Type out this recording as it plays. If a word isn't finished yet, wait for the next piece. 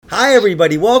Hi,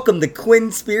 everybody. Welcome to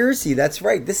QUINNSPIRACY. That's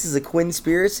right. This is a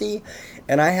QUINNSPIRACY,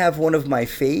 and I have one of my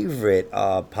favorite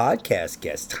podcast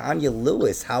guests, Tania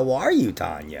Lewis. How are you,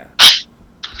 Tania?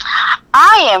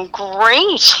 I am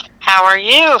great. How are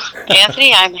you,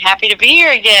 Anthony? I'm happy to be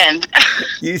here again.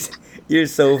 You're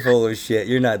so full of shit.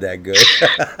 You're not that good.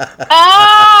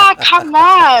 Come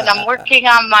on. I'm working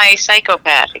on my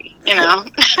psychopathy, you know.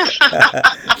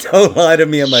 Don't lie to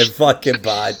me on my fucking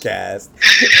podcast.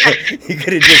 You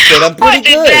could have just said, I'm pretty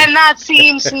good. Did that not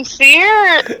seem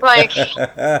sincere? Like,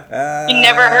 you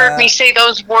never heard me say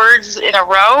those words in a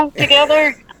row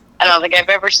together? I don't think I've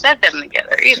ever said them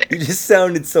together either. You just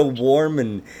sounded so warm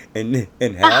and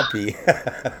happy.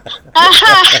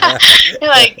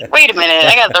 You're like, wait a minute,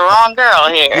 I got the wrong girl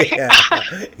here.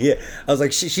 Yeah. I was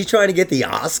like, she trying to get the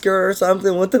Oscar or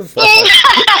something? What the fuck?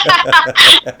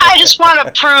 I just want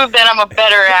to prove that I'm a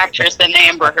better actress than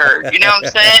Amber Heard. You know what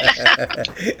I'm saying?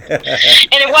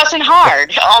 And it wasn't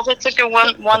hard. All it took in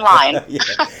one line. Yeah.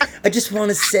 I just want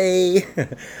to say,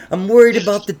 I'm worried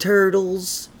about the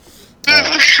turtles.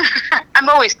 I'm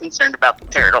always concerned about the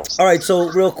turtles. All right, so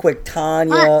real quick,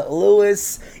 Tania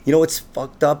Lewis. You know what's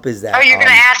fucked up is that. Oh, you're gonna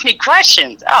ask me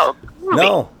questions? Oh.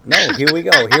 No. Here we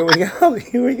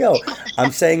go.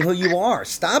 I'm saying who you are.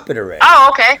 Stop it already. Oh,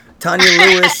 okay. Tania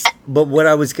Lewis. But what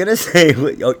I was gonna say,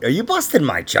 are you busting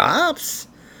my chops?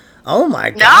 Oh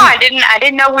my god. No, I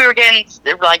didn't know we were getting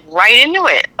like right into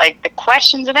it, like the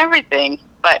questions and everything.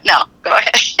 But no, go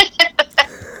ahead.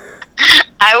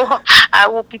 I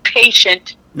will be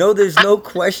patient. No, there's no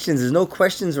questions. There's no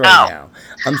questions right now.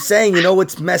 I'm saying, you know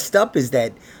what's messed up is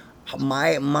that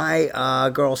my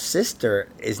girl's sister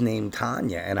is named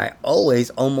Tanya, and I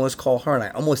always almost call her, and I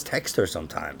almost text her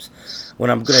sometimes when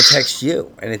I'm gonna text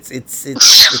you, and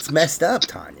it's messed up,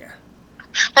 Tanya.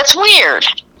 That's weird.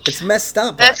 It's messed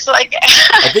up. That's like.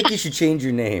 I think you should change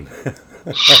your name.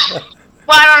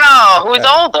 Well, I don't know. Who's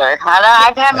older?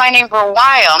 I've had my name for a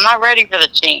while. I'm not ready for the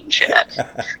change yet.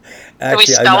 Can we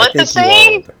spell it the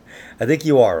same? I think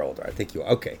you are older.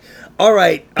 Okay. All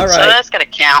right. So that's going to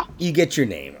count. You get your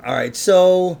name. All right.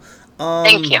 So.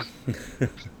 Thank you.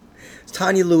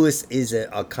 Tania Lewis is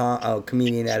a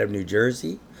comedian out of New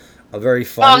Jersey. A very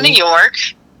funny. Well, New York.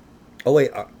 Oh,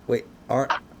 wait.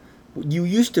 You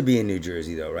used to be in New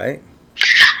Jersey, though, right?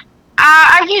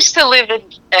 I used to live in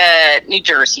New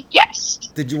Jersey, yes.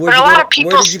 But a lot of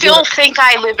people still think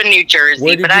I live in New Jersey.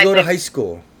 Where did you go to high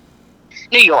school?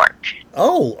 New York.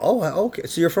 Oh, okay.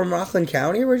 So you're from Rockland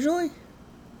County originally?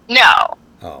 No.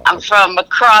 Oh, I'm from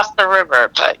across the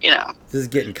river, but, you know. This is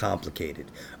getting complicated.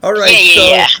 All right.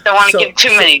 Yeah. Don't want to give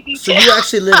too many details. So you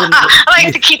actually live in... I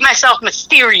like to keep myself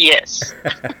mysterious.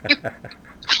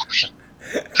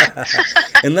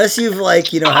 Unless you've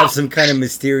have some kind of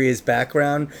mysterious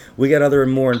background, we got other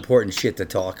and more important shit to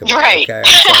talk about. Right. Okay?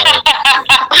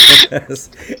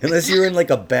 Unless you're in like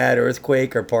a bad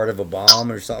earthquake or part of a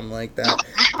bomb or something like that,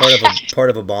 part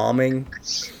of a bombing,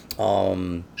 or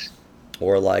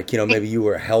maybe you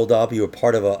were held up, you were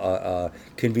part of a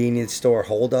convenience store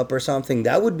holdup or something.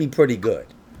 That would be pretty good.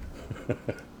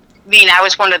 Mean I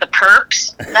was one of the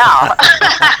perps? No.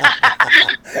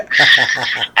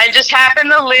 I just happen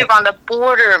to live on the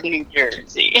border of New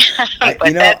Jersey.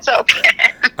 But that's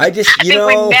okay. I think we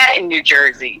met in New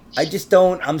Jersey.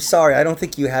 I'm sorry, I don't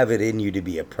think you have it in you to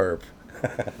be a perp.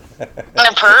 A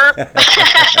perp?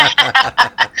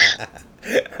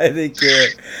 I think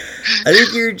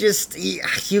you're just, you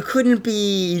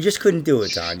just couldn't do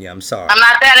it, Tanya. I'm sorry. I'm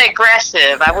not that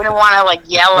aggressive. I wouldn't want to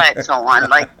yell at someone,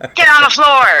 get on the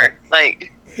floor.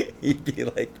 You'd be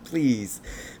like, please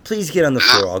get on the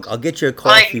floor. I'll get you a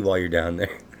coffee while you're down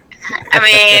there. I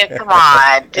mean, come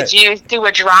on. Did you do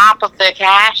a drop of the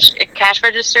cash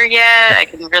register yet? I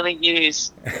can really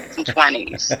use some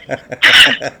 20s.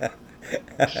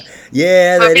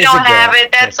 Yeah, but if you don't have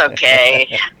it, that's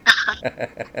okay.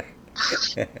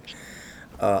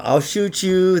 I'll shoot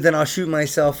you, then I'll shoot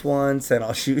myself once, and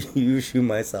I'll shoot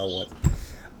myself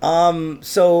once.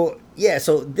 So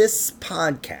this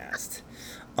podcast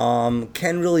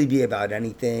can really be about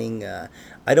anything.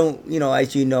 I don't,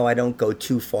 as you know, I don't go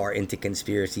too far into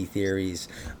conspiracy theories.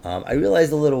 I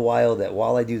realized a little while that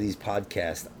while I do these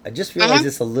podcasts, I just realized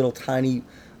this a little tiny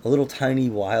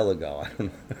while ago. I don't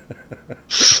know.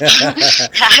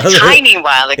 A tiny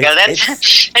while ago.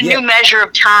 That's a new measure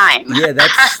of time. Yeah,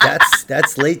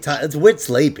 that's late time. It's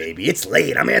late, baby. It's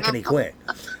late. I'm Anthony Quinn.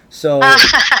 So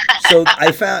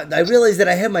I realized that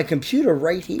I have my computer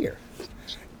right here,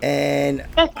 and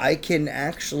I can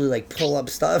actually pull up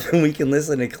stuff, and we can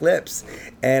listen to clips.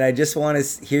 And I just want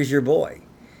to. Here's your boy.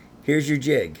 Here's your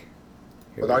jig.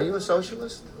 But are you a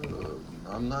socialist?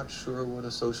 I'm not sure what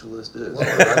a socialist is.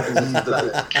 Well, I believe that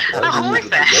the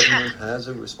government has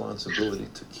a responsibility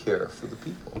to care for the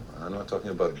people. I'm not talking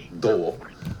about dole.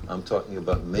 I'm talking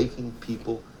about making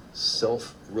people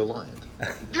self-reliant.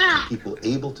 People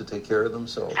able to take care of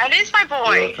themselves. That is my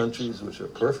boy. There are countries which are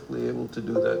perfectly able to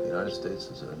do that. The United States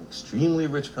is an extremely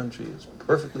rich country. It's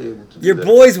perfectly able to do Your that.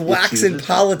 boy's waxing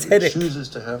politic. It chooses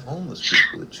to have homeless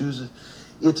people. It chooses...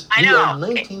 I know.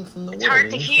 19th in the world. It's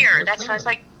hard to hear. That's why I was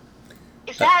like,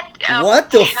 is that...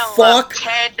 what the fuck?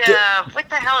 Ted, what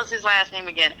the hell is his last name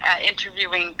again?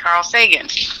 Interviewing Carl Sagan.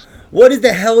 What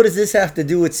the hell does this have to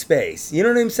do with space? You know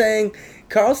what I'm saying?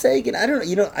 Carl Sagan, I don't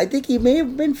know. I think he may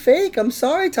have been fake. I'm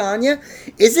sorry, Tanya.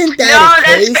 Isn't that a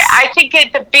case? I think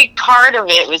that the big part of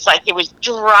it was like it was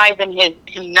driving him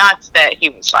nuts that he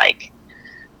was like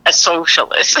a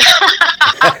socialist.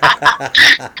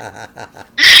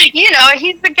 You know,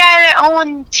 he's the guy that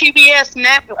owned TBS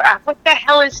Network. What the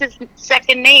hell is his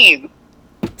second name?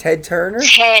 Ted Turner?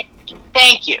 Ted.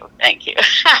 Thank you.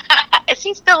 Is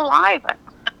he still alive?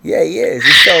 Yeah, he is.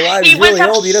 He's still alive. He's really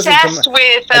old. He doesn't come. He was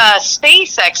obsessed with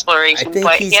space exploration,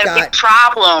 but he had a big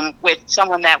problem with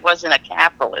someone that wasn't a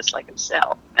capitalist like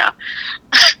himself. You know?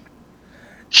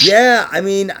 Yeah, I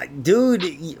mean, dude,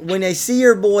 when I see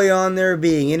your boy on there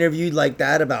being interviewed like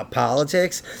that about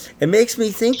politics, it makes me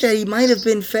think that he might have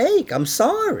been fake. I'm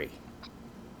sorry.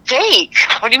 Fake?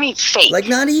 What do you mean fake? Like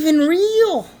not even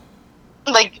real.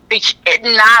 Like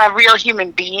not a real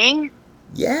human being?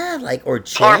 Yeah, like, or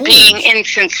changed. Or being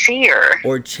insincere.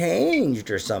 Or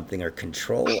changed or something, or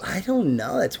controlled. I don't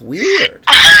know. That's weird.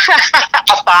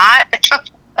 A bot?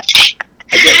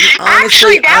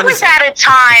 Honestly, that was at a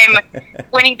time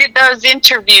when he did those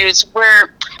interviews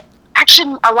where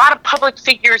actually a lot of public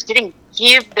figures didn't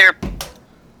give their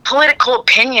political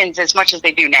opinions as much as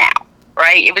they do now.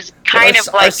 Right? It was kind of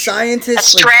like a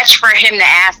stretch for him to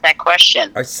ask that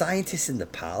question. Are scientists into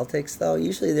politics, though?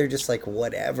 Usually they're just like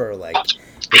whatever. Like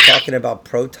they're talking about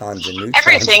protons and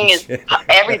neutrons.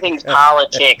 Everything's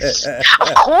politics.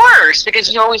 Of course,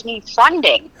 because you always need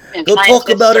funding. Go talk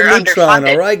about a neutron,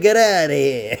 all right? Get out of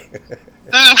here.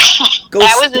 That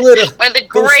was one of the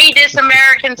greatest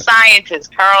American scientists,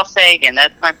 Carl Sagan.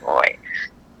 That's my boy.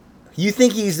 You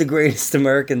think he's the greatest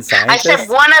American scientist? I said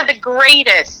one of the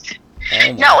greatest.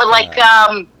 Oh no, like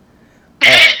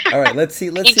all right. Let's see.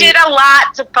 He did a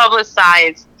lot to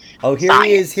publicize. Oh, here science.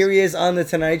 He is. Here he is on the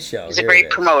Tonight Show. He's a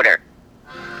great promoter.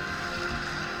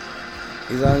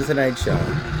 He's on the Tonight Show.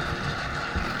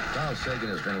 Carl Sagan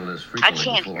has been with us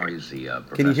frequently before. He's the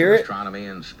Can you hear of astronomy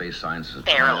and space sciences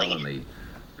and the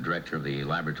director of the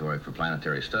Laboratory for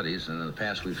Planetary Studies. And in the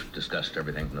past, we've discussed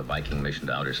everything from the Viking mission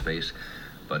to outer space.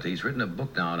 But he's written a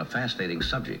book now on a fascinating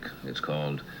subject. It's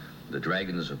called The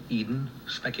Dragons of Eden,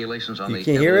 Speculations on the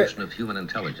Evolution of Human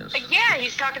Intelligence. Yeah,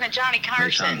 he's talking to Johnny Carson. It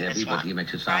may sound heavy, but he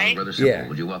makes it sound rather simple. Yeah.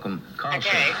 Would you welcome Carl?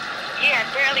 Okay. Yeah,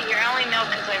 barely here. I only know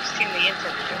because I've seen the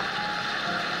interview.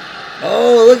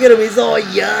 Oh, look at him. He's all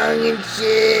young and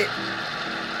shit.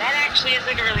 That actually is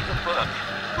like a really good book.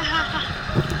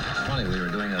 Funny, we were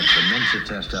doing a dementia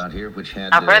test out here, which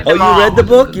had... I've read you read the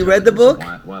book? You read the book?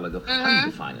 A while ago. How do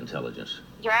you define intelligence?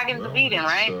 Dragons of Eden,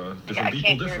 right? Different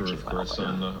people differ, of course,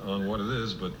 on what it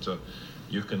is, but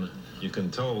you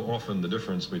can tell often the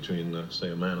difference between,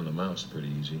 say, a man and a mouse pretty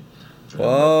easy.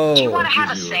 Whoa. Do you want to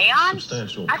have a seance? I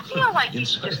feel like you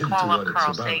should just call up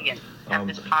Carl Sagan at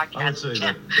this podcast. I would say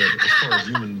that as far as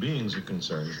human beings are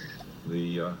concerned,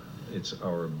 it's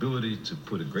our ability to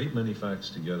put a great many facts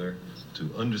together, to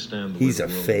understand the He's way a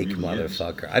the world fake really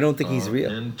motherfucker. Is, I don't think he's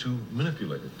real. And to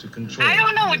manipulate it, to control it. I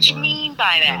don't know what you mean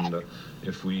by that. And,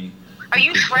 if we... Are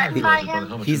you threatened by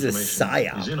him? He's a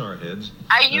psyop. Is in our heads,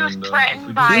 are you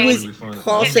threatened by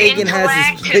Carl Sagan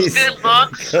has his place. His good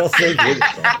looks?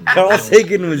 Carl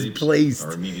Sagan was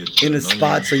placed in a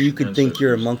spot so you could think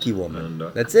you're a monkey woman.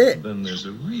 That's it. Then there's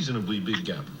a reasonably big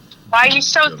gap. Why are you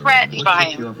so threatened by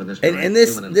him? And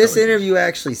this interview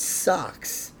actually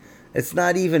sucks. It's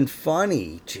not even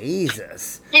funny.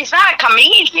 Jesus. He's not a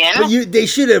comedian. But they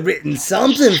should have written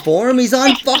something for him. He's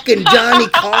on fucking Johnny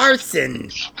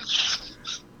Carson.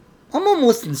 I'm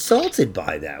almost insulted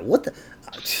by that. What the...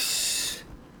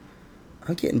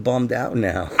 I'm getting bummed out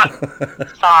now.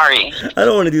 Sorry. I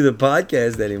don't want to do the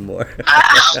podcast anymore.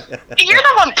 You're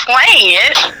the one playing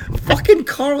it. Fucking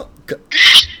Carl...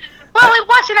 Well, it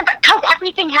wasn't about... Because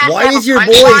everything has Why is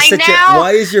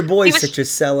your boy such a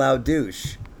sellout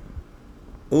douche?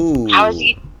 Ooh. How is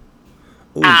he?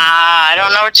 I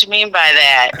don't know what you mean by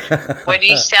that. What did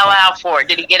he sell out for?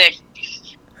 Did he get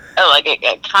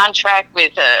a contract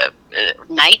with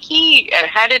Nike?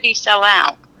 How did he sell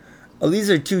out? Oh, these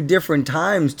are two different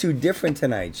times, two different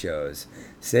Tonight shows.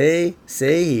 See,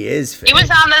 he is fake. He was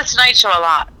on the Tonight Show a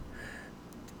lot.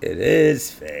 It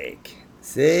is fake.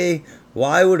 See,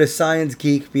 why would a science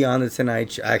geek be on the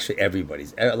Tonight Show? Actually,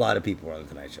 a lot of people were on the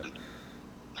Tonight Show.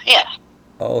 Yeah.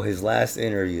 Oh, his last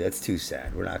interview. That's too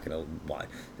sad. We're not gonna watch.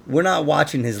 We're not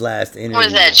watching his last interview.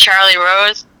 Was that Charlie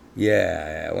Rose?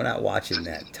 Yeah, we're not watching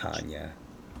that, Tanya.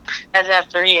 That's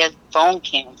after he had bone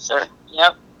cancer.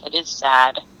 Yep, it is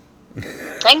sad.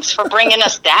 Thanks for bringing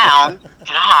us down.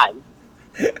 God.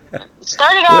 It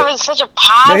started off as such a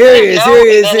positive note,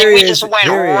 and then we just went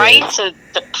right to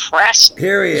depression.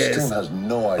 Here he is. Stream has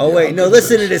no idea. Oh, wait, no,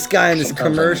 listen to this guy in this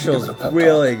commercial.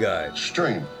 Really good.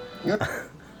 Stream.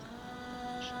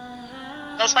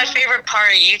 That's my favorite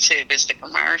part of YouTube is the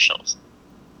commercials.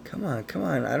 Come on.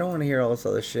 I don't want to hear all this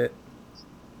other shit.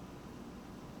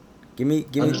 Give me.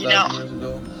 100,000 years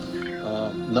ago,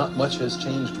 not much has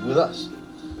changed with us.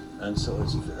 And so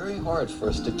it's very hard for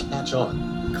us to catch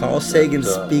on. Carl Sagan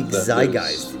that, speaks that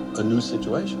zeitgeist. there's a new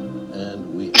situation,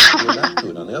 and we have to adapt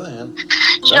to it. On the other hand,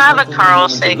 Do you have a Carl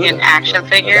Sagan action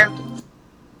figure?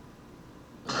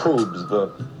 Probes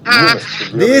the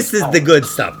This is the good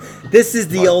stuff. This is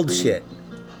the old shit.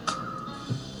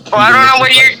 Well, I don't know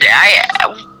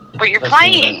what you're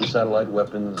playing. Satellite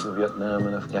weapons, the Vietnam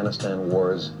and Afghanistan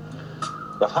wars.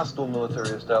 The hostile military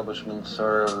establishments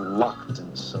are locked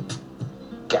in some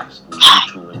ghastly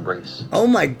mutual embrace. Oh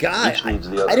my god.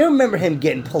 I don't remember him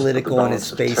getting political in his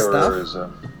space stuff.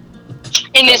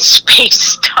 In his space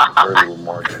stuff.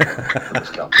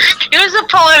 He was a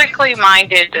politically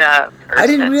minded person. I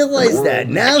didn't realize that.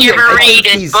 Now if you ever read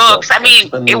his books, I mean,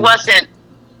 it wasn't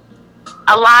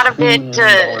a lot of it.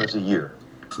 $1 a year.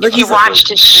 If you watched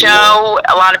his show,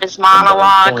 a lot of his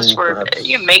monologues were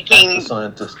making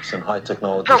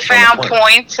profound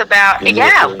points about.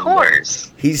 Yeah, of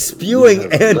course. He's spewing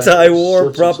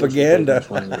anti-war propaganda.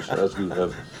 What?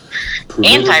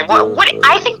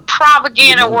 I think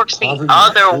propaganda works the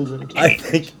other way.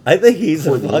 I think he's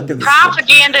a fucking.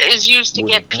 Propaganda is used to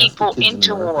get people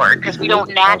into war because we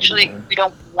don't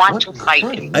want to fight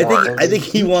in war. I think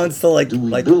he wants to like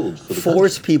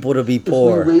force people to be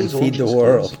poor and feed the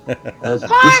world. What?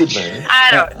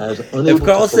 I don't. If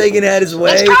Carl Sagan had his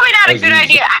way, it's probably not a good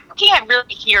idea. I can't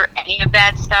really hear any of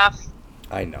that stuff.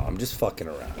 I know. I'm just fucking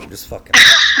around.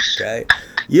 Okay.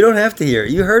 You don't have to hear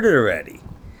it. You heard it already.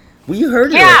 Well, you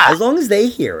heard it. As long as they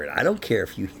hear it. I don't care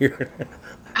if you hear it.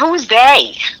 Who's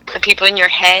they? The people in your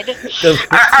head?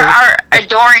 Our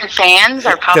adoring fans?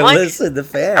 Our public? The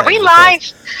fans. Are we live?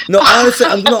 No, honestly,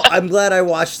 I'm glad I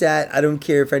watched that. I don't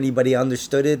care if anybody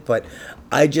understood it, but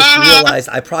I just realized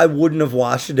I probably wouldn't have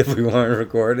watched it if we weren't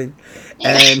recording.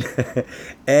 And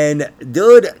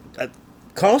dude,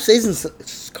 Carl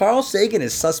Sagan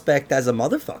is suspect as a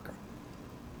motherfucker.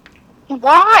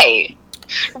 Why?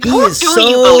 Who do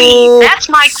you believe? That's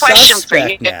my question for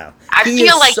you. Now. I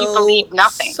feel like you believe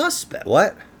nothing. Suspect.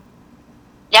 What?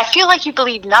 I feel like you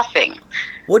believe nothing.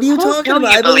 What are you talking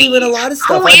about? I believe in a lot of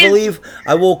stuff.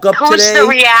 I woke up today. The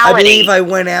reality? I believe I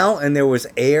went out and there was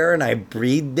air and I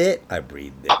breathed it. I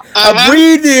breathed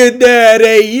it,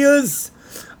 Daddy. Yes.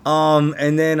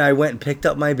 And then I went and picked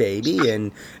up my baby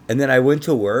and then I went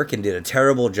to work and did a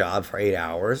terrible job for 8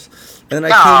 hours. And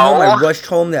then I came home. I rushed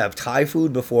home to have Thai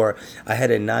food before I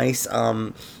had a nice,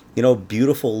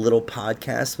 beautiful little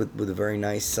podcast with a very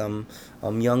nice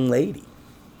young lady.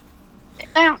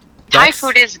 Thai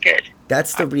food is good.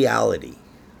 That's the reality.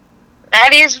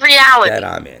 That is reality. That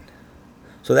I'm in.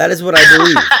 So that is what I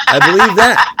believe. I believe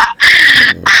that.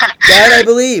 That I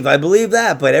believe. I believe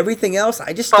that. But everything else,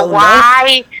 I just don't know.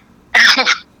 Why?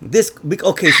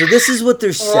 Okay, so this is what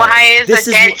they're saying. Why is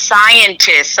a dead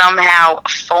scientist somehow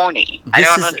phony? I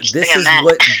don't understand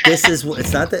that. It's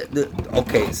not that.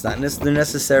 Okay, it's not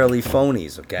necessarily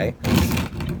phonies. Okay,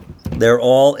 they're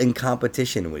all in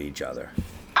competition with each other,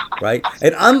 right?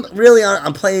 And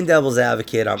I'm playing devil's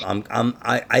advocate.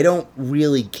 I don't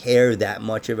really care that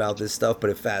much about this stuff, but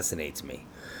it fascinates me.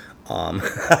 I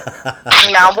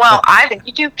think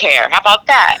you do care. How about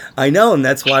that? I know, and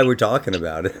that's why we're talking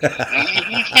about it.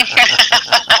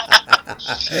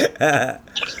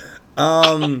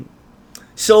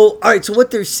 So, all right. So,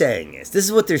 what they're saying is, they're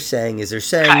saying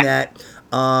that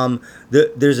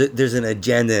there's an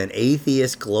agenda, an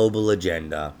atheist global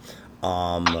agenda,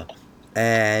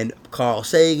 and Carl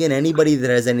Sagan, anybody that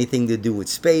has anything to do with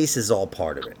space, is all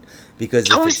part of it. Because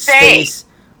if it's space.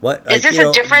 What is this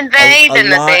a different they than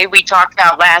the they we talked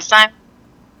about last time?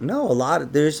 No,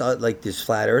 there's there's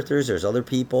flat earthers, there's other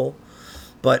people,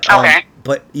 But Okay.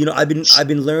 but you know, I've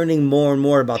been learning more and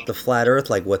more about the flat Earth,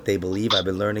 like what they believe. I've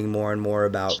been learning more and more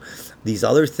about these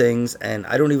other things, and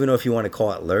I don't even know if you want to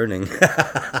call it learning.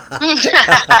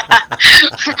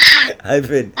 I've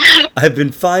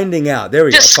been finding out. There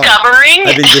we Discovering. go.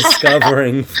 I've been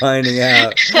discovering, finding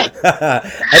out.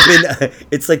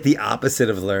 It's like the opposite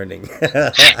of learning.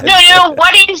 No.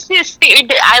 What is this thing?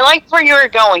 I like where you're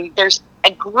going. There's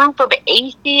a group of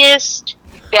atheists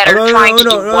that are trying to do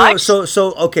what?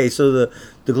 So okay, so the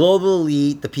global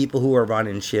elite, the people who are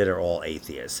running shit, are all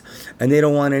atheists, and they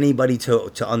don't want anybody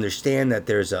to understand that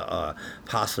there's a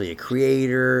possibly a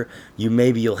creator.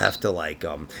 You'll have to like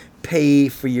pay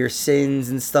for your sins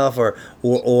and stuff, or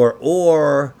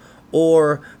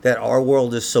that our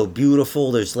world is so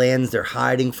beautiful. There's lands they're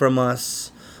hiding from us.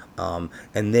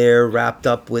 And they're wrapped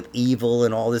up with evil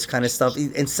and all this kind of stuff.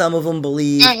 And some of them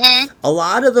believe, a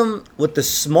lot of them, with the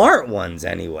smart ones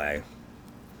anyway,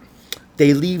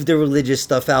 they leave the religious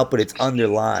stuff out, but it's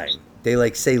underlined. They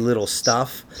like say little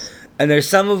stuff. And there's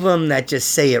some of them that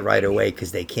just say it right away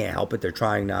because they can't help it. They're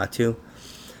trying not to.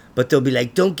 But they'll be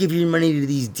like, don't give your money to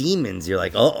these demons. You're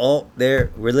like, oh, they're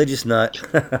religious nut.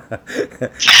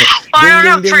 I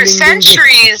don't know. For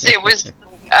centuries, it was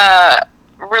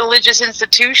religious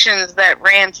institutions that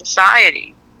ran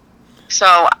society. So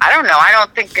I don't know. I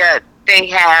don't think they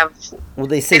have. Well,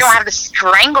 they don't have the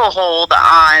stranglehold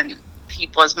on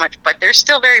people as much, but they're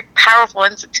still very powerful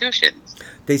institutions.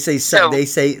 They say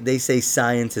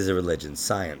science is a religion.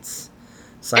 Science.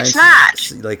 It's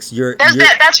not. Like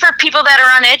that's for people that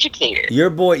are uneducated.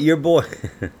 Your boy. I mean,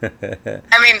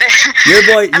 your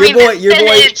boy.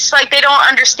 It's like they don't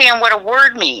understand what a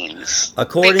word means.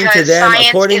 According to them,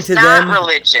 it's not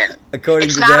religion.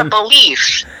 It's not a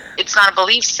belief. It's not a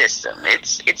belief system.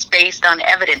 It's based on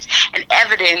evidence, and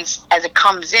evidence as it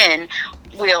comes in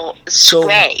will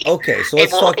sway. So let's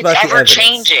talk about the evidence.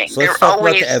 Changing. So let's talk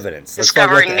about the evidence.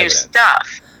 Discovering new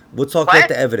stuff. We'll talk about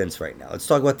the evidence right now. Let's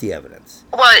talk about the evidence.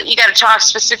 Well, you got to talk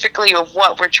specifically of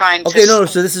what we're trying to. Okay, no.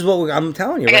 So this is what I'm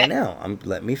telling you right now.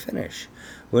 Let me finish.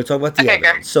 We're going to talk about the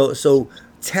evidence. So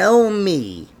tell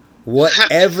me what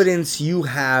evidence you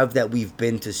have that we've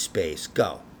been to space.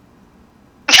 Go.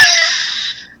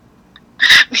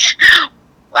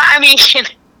 Well, I mean,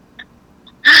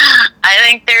 I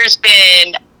think there's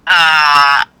been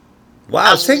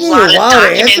it's taking you a while to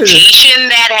answer this. Documentation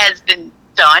that has been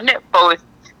done, both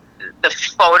the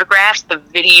photographs, the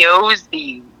videos,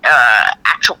 the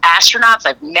actual astronauts.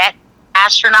 I've met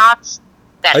astronauts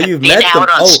that have been out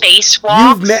on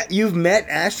spacewalks. You've met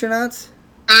astronauts?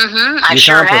 I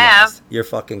sure have. You're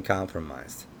fucking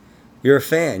compromised. You're a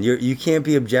fan. You can't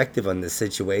be objective on this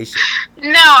situation. No,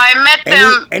 I met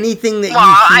them. Anything that you hear?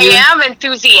 I am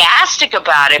enthusiastic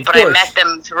about it, but I met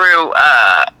them through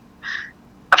a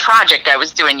project I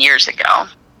was doing years ago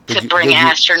to bring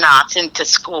astronauts into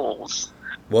schools.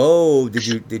 Whoa! Did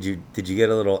you get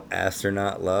a little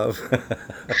astronaut love? Or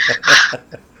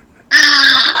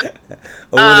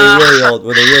were they really old?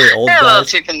 Were they really old guys? They're a little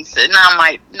too concerned. Not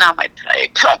my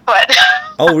type. But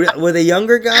were they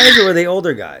younger guys or were they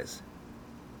older guys?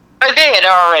 They had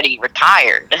already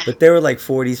retired. But they were like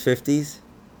 40s, 50s.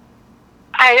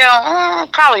 I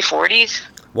don't. Probably 40s.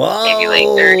 Whoa! Maybe late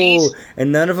 30s.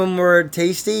 And none of them were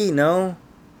tasty. No.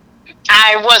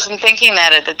 I wasn't thinking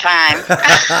that at the time.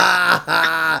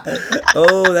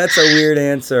 Oh, that's a weird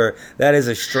answer. That is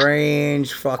a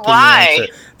strange fucking answer.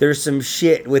 There's some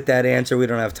shit with that answer we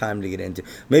don't have time to get into.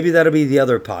 Maybe that'll be the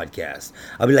other podcast.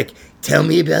 I'll be like, tell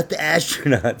me about the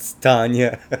astronauts,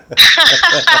 Tanya.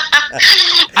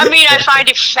 I mean, I find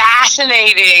it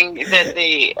fascinating that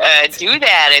they do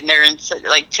that, and they're in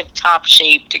like tip-top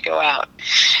shape to go out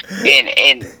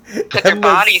and put their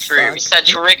body through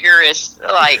such rigorous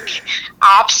like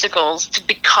obstacles to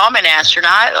become an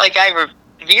astronaut. Like I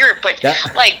revere it, but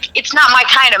like it's not my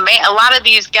kind of man. A lot of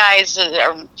these guys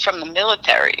are from the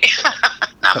military.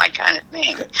 Not my kind of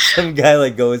thing. Some guy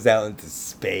like goes out into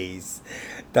space,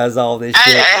 does all this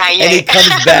shit, and he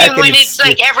comes back. When it's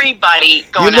like everybody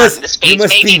going out into space, you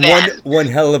must be one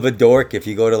hell of a dork if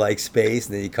you go to like space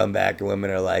and then you come back and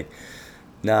women are like,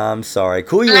 "Nah, I'm sorry.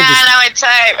 Cool, you went to it's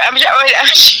I'm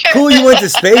cool. You went to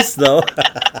space though."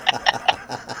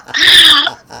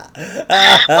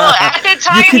 Well, at the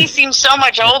time, he seemed so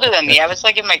much older than me. I was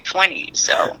like in my 20s,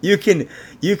 so you can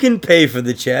pay for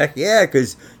the check, yeah,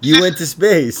 because you went to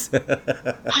space. So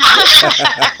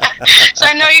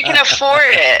I know you can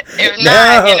afford it. If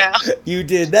not, you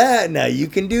did that. Now you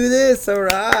can do this. All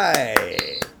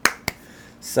right.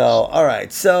 So, all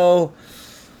right. So,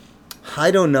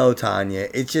 I don't know, Tanya.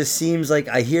 It just seems like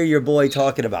I hear your boy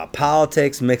talking about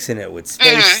politics, mixing it with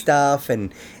space stuff,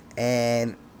 and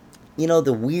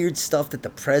the weird stuff that the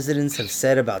presidents have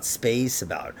said about space,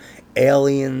 about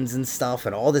aliens and stuff,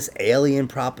 and all this alien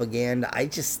propaganda,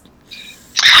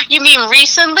 You mean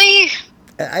recently?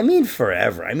 I mean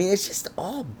forever. I mean, it's just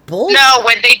all bullshit. No,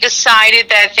 when they decided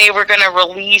that they were going to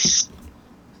release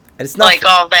and it's not like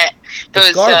all that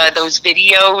those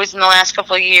videos in the last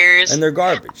couple of years. And they're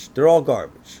garbage. They're all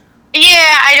garbage.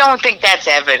 Yeah, I don't think that's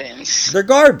evidence. They're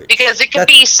garbage. Because it could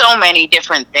be so many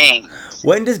different things.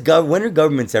 When do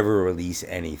governments ever release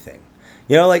anything?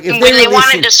 Like if when they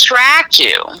want to distract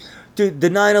you. Dude, the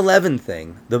 9/11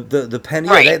 thing, the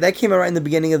Pentagon, right. that came out right in the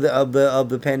beginning of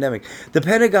the pandemic. The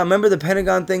Pentagon, remember the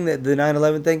Pentagon thing, the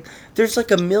 9/11 thing? There's like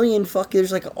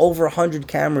there's like over 100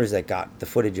 cameras that got the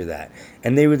footage of that,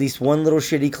 and they released one little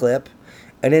shitty clip,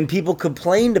 and then people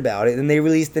complained about it, and they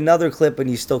released another clip, and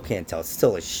you still can't tell. It's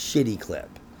still a shitty clip.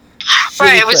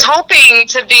 Right, it was hoping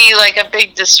to be like a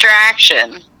big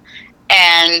distraction,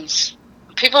 and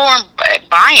people weren't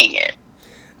buying it.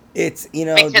 It's,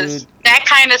 because dude, that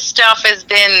kind of stuff has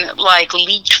been like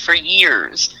leaked for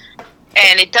years,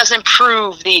 and it doesn't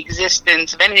prove the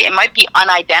existence of anything. It might be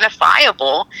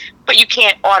unidentifiable, but you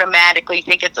can't automatically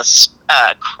think it's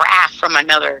a craft from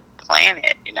another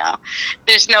planet.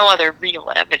 There's no other real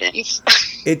evidence.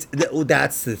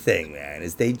 That's the thing, man,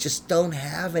 is they just don't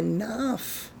have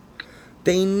enough.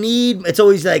 It's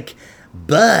always like,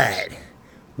 but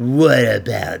what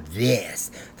about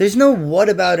this? There's no what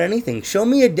about anything. Show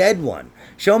me a dead one.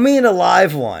 Show me an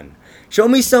alive one. Show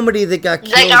me somebody that got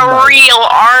killed. Like a real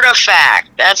artifact.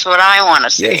 That's what I want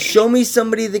to see. Yeah, show me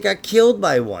somebody that got killed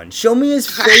by one. Show me his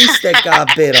face that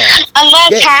got bit off.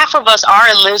 Unless half of us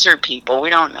are lizard people. We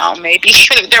don't know. Maybe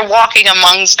they're walking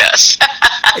amongst us.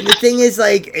 And the thing is,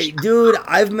 like, dude,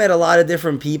 I've met a lot of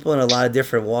different people in a lot of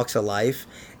different walks of life.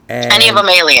 And any of them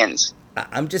aliens?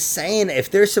 I'm just saying,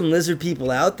 if there's some lizard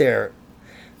people out there,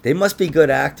 they must be good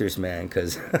actors, man,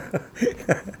 because,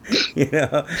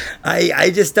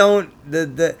 I just don't,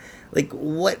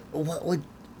 what would,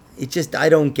 it just, I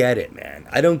don't get it, man.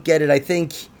 I don't get it. I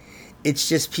think it's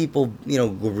just people,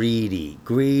 greedy.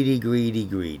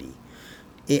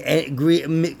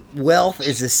 Wealth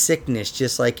is a sickness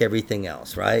just like everything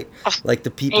else, right? Like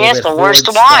the people that the worst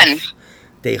one. Stuff,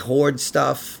 they hoard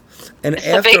stuff. And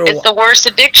it's the worst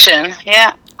addiction,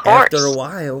 yeah, of course. After a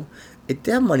while,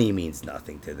 that money means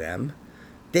nothing to them.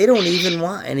 They don't even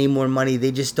want any more money.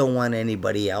 They just don't want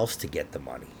anybody else to get the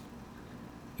money.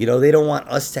 They don't want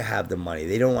us to have the money.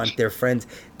 They don't want their friends.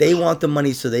 They want the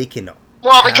money so they can.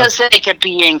 Well, because they could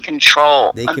be in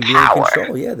control. They can be in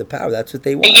control. Yeah, the power. That's what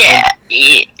they want. Yeah,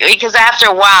 because after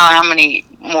a while, how many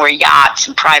more yachts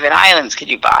and private islands could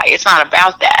you buy? It's not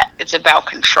about that. It's about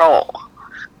control.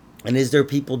 And is there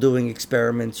people doing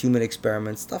experiments, human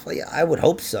experiments, stuff like that? I would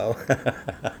hope so.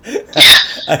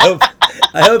 I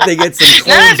hope they get some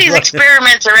clones. None of these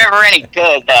experiments are ever any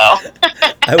good, though.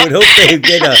 I would hope they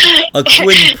get a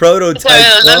twin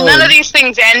prototype clone. None of these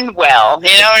things end well.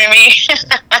 You know what I mean?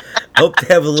 Hope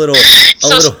they have a little.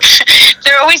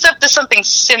 They're always up to something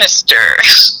sinister.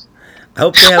 I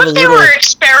hope they have what if they were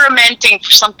experimenting for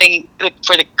something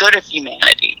for the good of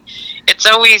humanity? It's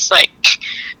always like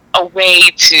a way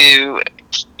to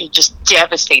just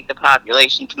devastate the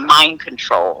population, to mind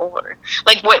control, or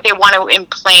like what they want to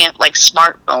implant, like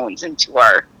smartphones into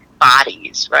our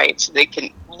bodies, right? So they can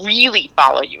really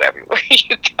follow you everywhere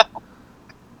you go.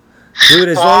 Dude,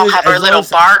 we'll all have our little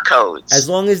barcodes. As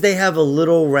long as they have a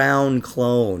little round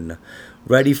clone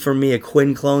ready for me, a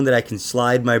Quinn clone that I can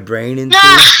slide my brain into,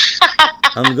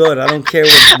 I'm good. I don't care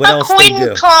what else they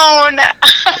do. Clone.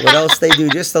 What else they do?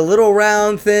 Just a little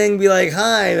round thing. Be like,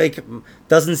 hi. Like,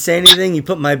 doesn't say anything. You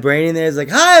put my brain in there. It's like,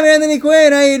 hi, I'm Anthony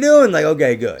Quinn. How you doing? Like,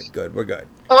 okay, good. We're good.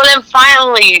 Well, then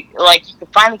finally, like, you can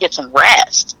finally get some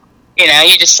rest. You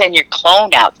just send your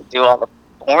clone out to do all the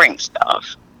boring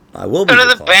stuff. I will be go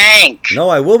to the bank. No,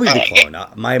 I will be the clone.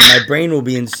 My brain will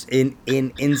be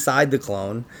inside the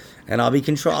clone, and I'll be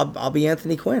I'll be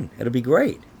Anthony Quinn. It'll be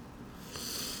great.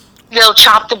 They'll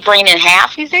chop the brain in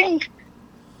half, you think?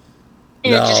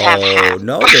 Just have half.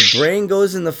 No, the brain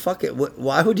goes in the fucking.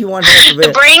 Why would you want half of it?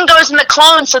 The brain goes in the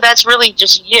clone, so that's really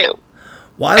just you.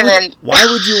 Why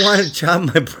would you want to chop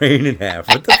my brain in half?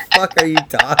 What the fuck are you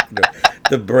talking about?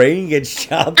 The brain gets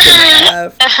chopped in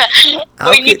half?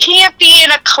 You can't be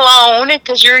in a clone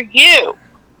because you're you.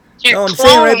 No, I'm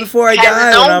saying right before I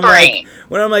die,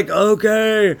 when I'm like,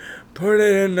 okay, put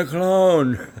it in the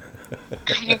clone.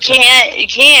 You can't.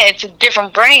 It's a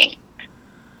different brain.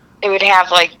 It would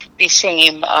have like the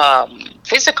same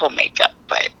physical makeup,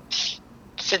 but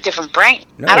it's a different brain.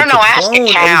 No, I don't know. Ask a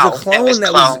cow.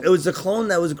 It was a clone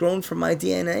that was grown from my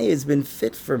DNA. It's been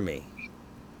fit for me.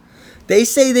 They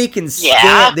say they can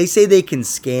scan. They say they can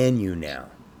scan you now.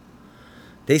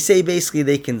 They say basically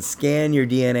they can scan your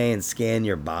DNA and scan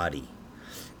your body,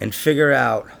 and figure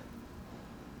out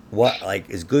what like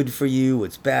is good for you,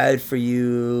 what's bad for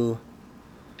you.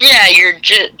 Yeah, your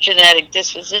genetic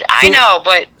disposition. I know,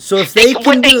 but so if they can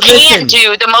what they can't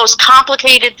do, the most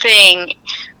complicated thing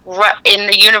in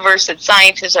the universe that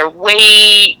scientists are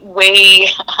way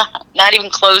not even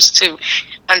close to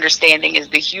understanding is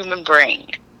the human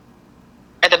brain.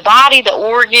 The body, the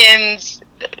organs,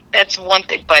 that's one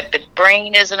thing, but the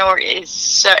brain is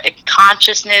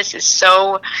consciousness is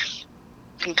so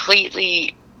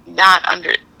completely not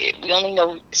under. We only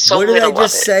know so little. What did I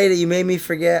just say that you made me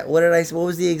forget? What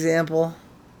was the example?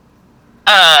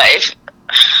 I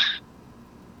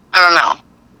don't know.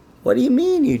 What do you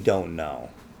mean you don't know?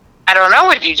 I don't know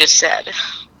what you just said.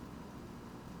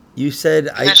 You said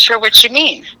I'm not sure what you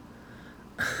mean.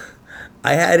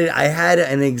 I had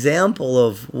an example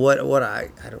of what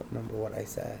I don't remember what I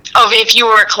said. Oh, if you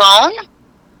were a clone?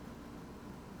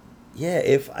 Yeah,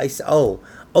 if I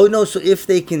no, so if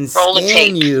they can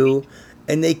scan you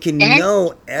and they can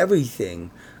know everything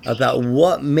about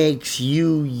what makes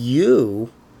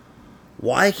you,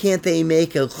 why can't they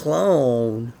make a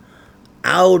clone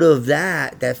out of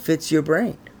that fits your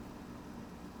brain?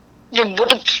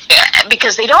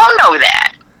 Because they don't know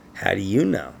that. How do you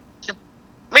know?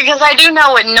 Because I do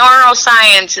know what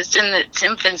neuroscience is in its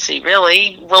infancy,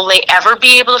 really. Will they ever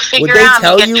be able to figure out?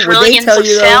 We get trillions of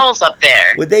cells up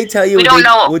there. Would they tell you? We don't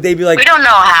know. Would they be like, we don't know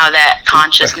how that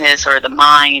consciousness or the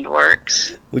mind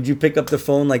works. Would you pick up the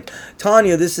phone like,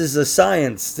 Tania, this is a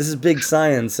science. This is big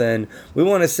science, and we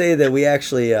want to say that we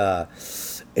actually,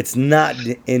 it's not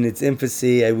in its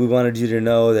infancy, and we wanted you to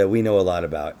know that we know a lot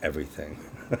about everything.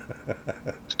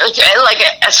 Like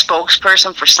a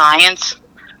spokesperson for science.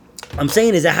 I'm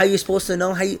saying, is that how you're supposed to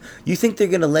know? How you think they're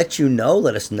gonna let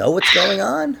us know what's going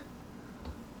on?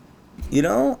 You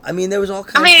know, I mean, there was all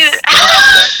kinds of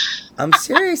stuff. I'm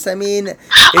serious. I mean,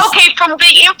 okay, from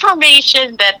the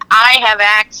information that I have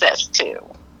access to,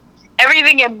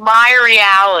 everything in my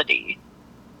reality,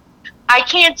 I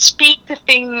can't speak to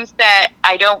things that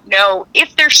I don't know.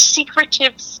 If there's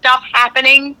secretive stuff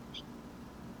happening,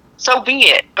 so be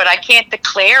it. But I can't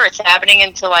declare it's happening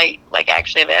until I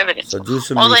actually have evidence. So do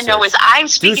some All research. I know is I'm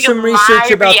speaking do some of research my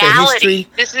about reality. The history.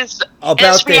 This is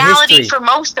reality for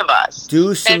most of us.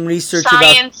 Do some research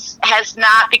science has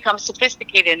not become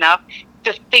sophisticated enough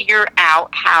to figure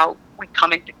out how we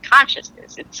come into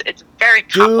consciousness. It's very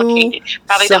complicated.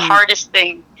 Probably the hardest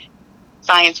thing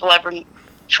science will ever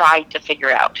try to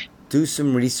figure out. Do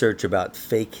some research about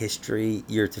fake history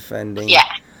you're defending. Yeah.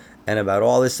 And about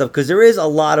all this stuff, because there is a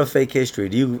lot of fake history.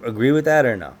 Do you agree with that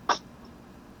or no?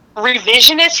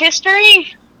 Revisionist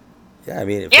history? Yeah, I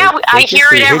mean, I hear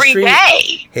it every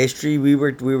day. History, we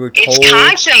were told. It's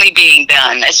constantly being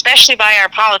done, especially by our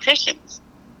politicians.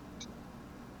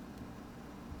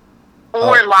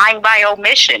 Or lying by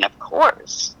omission, of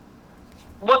course.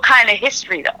 What kind of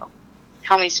history, though?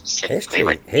 Tell me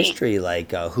specifically. History,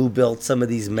 like who built some of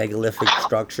these megalithic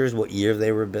structures, what year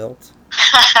they were built.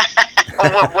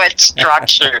 What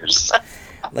structures?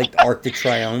 Like the Arc de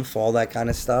Triomphe, all that kind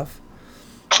of stuff.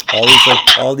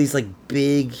 All these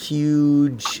big,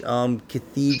 huge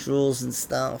cathedrals and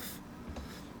stuff.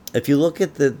 If you look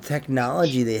at the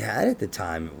technology they had at the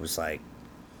time, it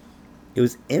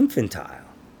was infantile.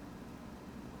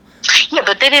 Yeah,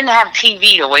 but they didn't have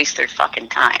TV to waste their fucking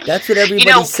time. That's what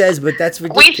everybody says, but that's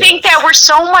ridiculous. We think that we're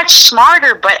so much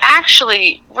smarter, but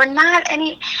actually, we're not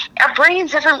any. Our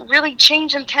brains haven't really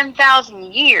changed in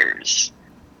 10,000 years,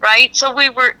 right? So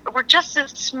we're just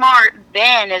as smart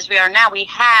then as we are now. We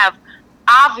have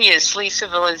obviously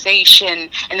civilization,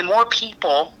 and the more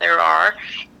people there are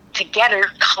together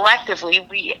collectively,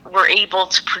 we were able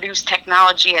to produce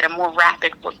technology at a more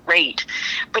rapid rate.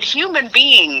 But human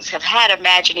beings have had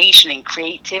imagination and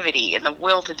creativity and the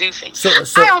will to do things.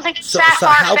 I don't think it's that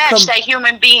far-fetched that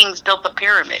human beings built the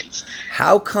pyramids.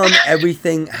 How come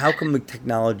the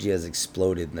technology has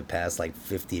exploded in the past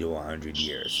 50 to 100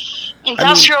 years?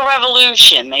 Industrial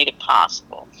Revolution made it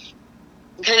possible.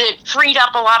 Because it freed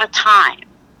up a lot of time,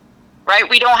 right?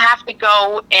 We don't have to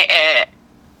go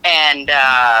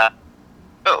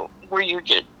where you're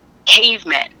just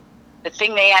cavemen. The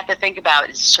thing they have to think about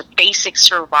is basic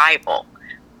survival.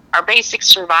 Our basic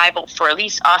survival for at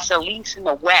least in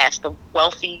the West, the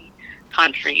wealthy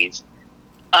countries.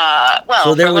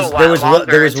 So there was wealthy.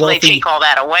 They take all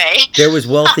that away. There was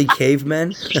wealthy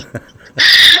cavemen.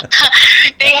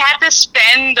 They had to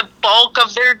spend the bulk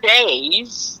of their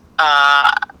days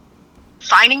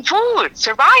finding food,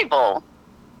 survival.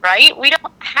 right? We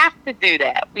don't have to do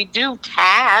that. We do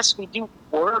tasks, we do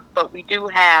work, but we do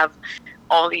have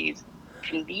all these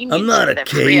conveniences that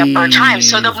free up our time.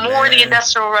 So the more the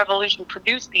Industrial Revolution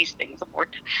produced these things, the more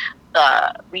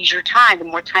leisure time, the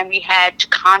more time we had to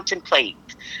contemplate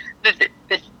the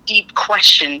deep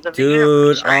questions of the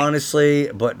universe, right?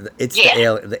 Honestly, but it's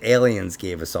the aliens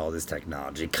gave us all this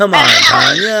technology. Come on,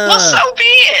 Tanya. Well, so be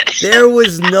it. There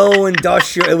was no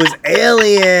industrial. It was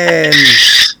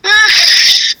aliens.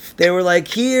 They were like,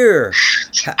 here.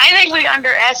 I think we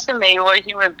underestimate what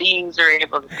human beings are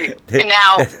able to do. And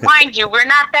now, mind you, we're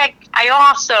not that. I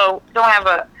also don't have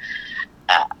a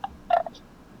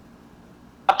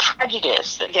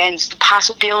prejudice against the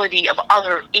possibility of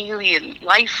other alien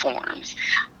life forms.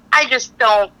 I just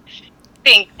don't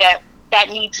think that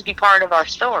needs to be part of our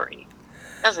story.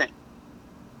 Doesn't.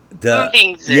 The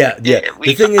thing is,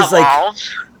 like,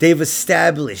 they've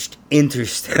established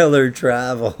interstellar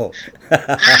travel. Well,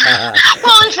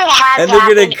 if it has and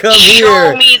they're gonna come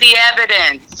show me the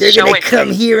evidence. They're going to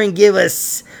come here and give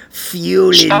us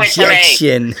fuel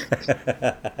injection.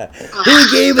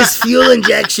 Who gave us fuel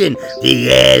injection? The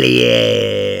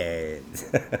aliens.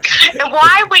 And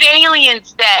why would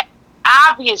aliens that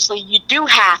obviously you do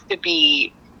have to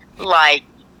be like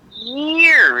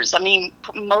years, I mean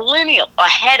millennial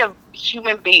ahead of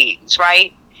human beings,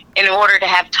 right? In order to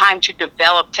have time to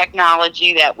develop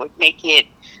technology that would make it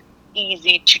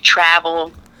easy to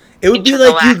travel. It would be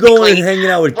like you going and hanging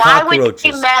out with cockroaches. Why would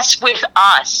they mess with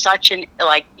us, such an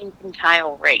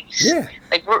infantile race? Yeah.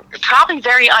 Like, we're probably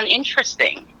very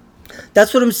uninteresting.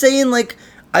 That's what I'm saying. Like,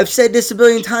 I've said this a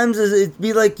billion times. It'd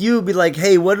be like you'd be like,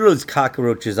 hey, what are those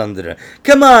cockroaches under there?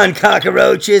 Come on,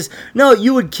 cockroaches. No,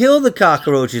 you would kill the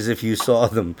cockroaches if you saw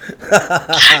them.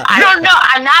 I don't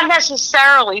know. Not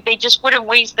necessarily. They just wouldn't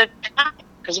waste the time.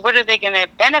 Because what are they going to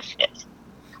benefit?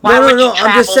 Why would you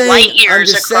travel light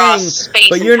years across space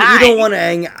but and you time? don't want to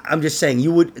hang. I'm just saying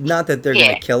you would not that they're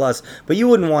going to kill us, but you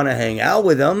wouldn't want to hang out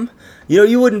with them. You know,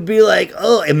 you wouldn't be like,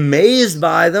 oh, amazed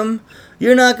by them.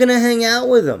 You're not going to hang out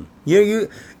with them.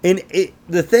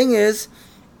 The thing is,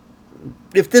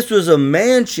 if this was a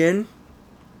mansion,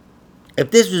 if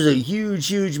this was a huge,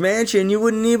 huge mansion, you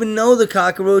wouldn't even know the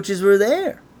cockroaches were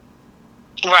there.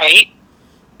 Right.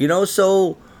 You know,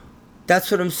 so that's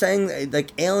what I'm saying.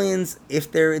 Like, aliens,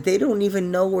 they don't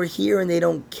even know we're here and they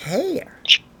don't care.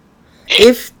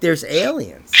 If there's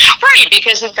aliens. Right,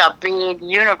 because it's a big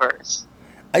universe.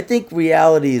 I think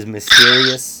reality is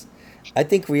mysterious. And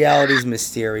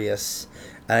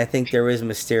I think there is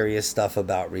mysterious stuff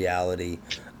about reality.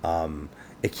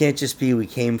 It can't just be we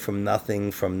came from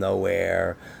nothing, from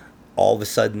nowhere. All of a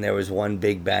sudden there was one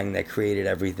big bang that created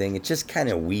everything. It's just kind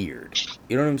of weird.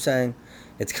 You know what I'm saying?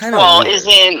 It's kind of weird. Well,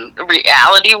 isn't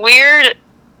reality weird?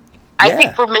 I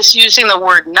think we're misusing the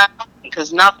word nothing,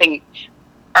 because nothing,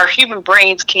 our human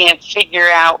brains can't figure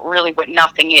out really what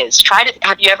nothing is.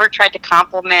 Have you ever tried to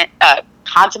contemplate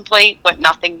what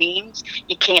nothing means?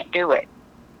 You can't do it.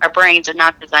 Our brains are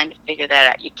not designed to figure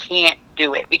that out. You can't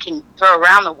do it. We can throw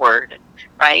around the word,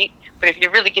 right? But if you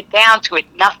really get down to it,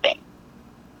 nothing.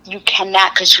 You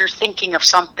cannot, because you're thinking of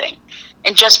something.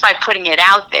 And just by putting it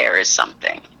out there is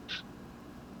something.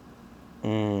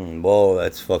 Whoa,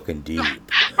 that's fucking deep.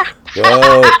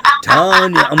 Whoa,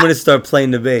 Tanya, I'm going to start playing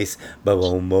the bass.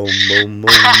 Boom, boom, boom, boom, boom.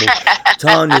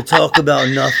 Tanya, talk about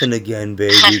nothing again,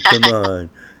 baby. Come on.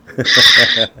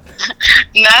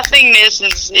 Nothingness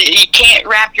is, you can't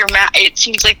wrap your mind. It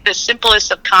seems like the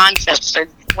simplest of concepts are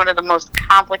one of the most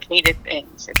complicated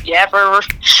things. If you ever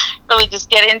really just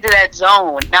get into that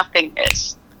zone,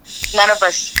 nothingness. None of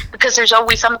us, because there's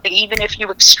always something, even if you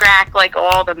extract like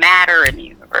all the matter in the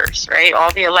universe, right?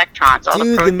 All the electrons, all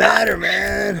the protons. The matter,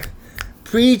 man.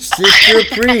 Preach, sister,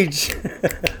 preach.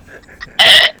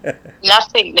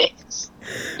 Nothingness.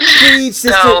 Preach,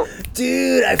 sister.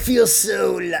 Dude, I feel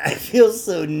so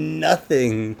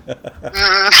nothing.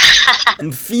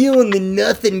 I'm feeling the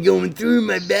nothing going through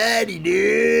my body,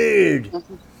 dude.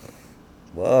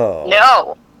 Whoa.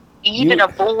 No, even a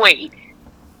void.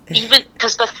 Even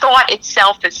because the thought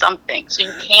itself is something, so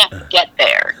you can't get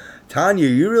there. Tanya,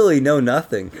 you really know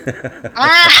nothing.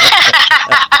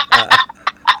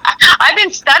 I've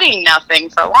been studying nothing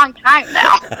for a long time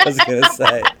now. I was going to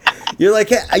say. You're like,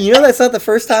 hey, you know, that's not the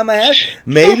first time I have.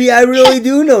 Maybe I really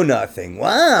do know nothing.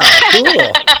 Wow,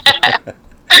 cool.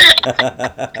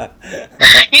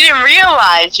 You didn't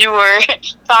realize you were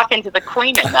talking to the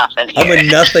queen of nothing here. I'm a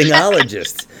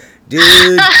nothingologist.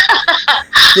 Dude,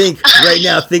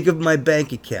 think of my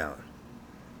bank account.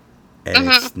 And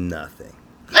it's nothing.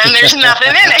 And there's nothing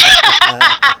in it.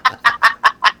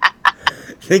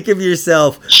 Think of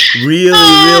yourself really,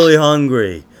 really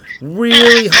hungry.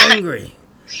 really hungry,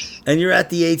 and you're at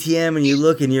the ATM and you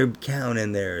look and you're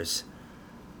counting, there's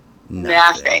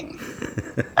nothing.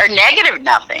 Or negative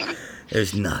nothing.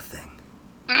 There's nothing.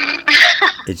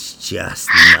 It's just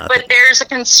nothing. But there's a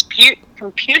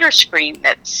computer screen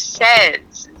that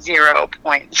says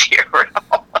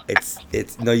 0.0.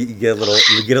 It's no, you get a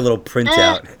little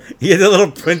printout. You get a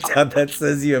little printout that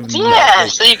says you have nothing. Yeah,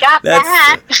 so you got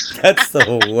that. That's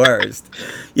the worst.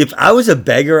 If I was a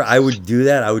beggar, I would do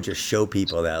that. I would just show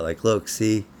people that, like, look,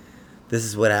 see, this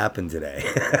is what happened today.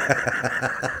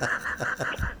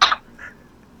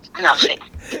 Nothing.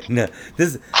 No,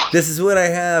 this is what I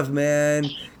have, man.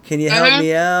 Can you help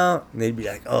me out? And they'd be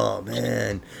like, oh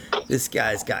man, this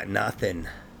guy's got nothing.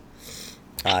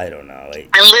 I don't know. And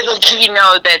little do you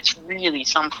know that's really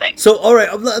something. So, all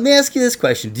right, let me ask you this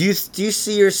question: Do you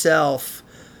see yourself?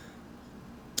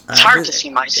 It's hard to see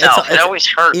myself. It always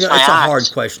hurts. You know, my it's eyes. a hard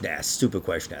question to ask. Stupid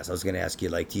question to ask. I was going to ask you,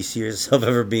 like, do you see yourself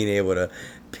ever being able to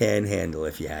panhandle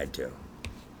if you had to?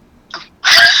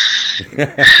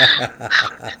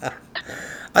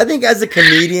 I think as a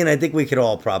comedian, I think we could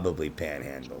all probably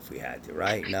panhandle if we had to,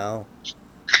 right? No?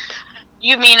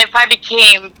 You mean if I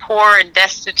became poor and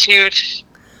destitute,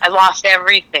 I lost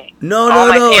everything? No.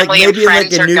 Like maybe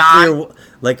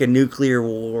like a nuclear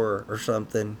war or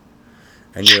something.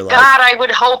 And you're like, God, I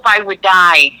would hope I would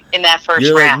die in that first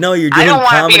round. Like, no, you're doing I don't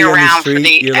want to comedy be on the around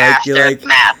street. for the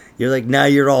aftermath. You're like, now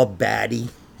you're all batty.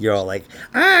 You're all like,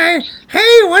 hey,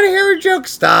 want to hear a joke?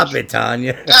 Stop it,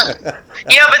 Tanya.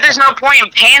 Yeah, but there's no point in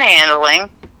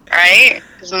panhandling, right?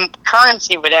 Because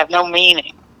currency would have no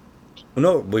meaning.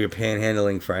 Well, you're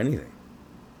panhandling for anything.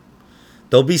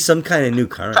 There'll be some kind of new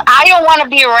currency. But I don't want to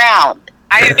be around.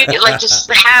 I like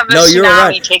just have a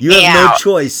tsunami take me out. You have no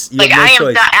choice.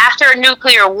 After a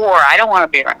nuclear war. I don't want to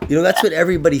be around. You know, that's what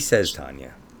everybody says,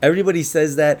 Tanya. Everybody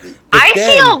says that.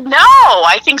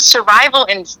 I think survival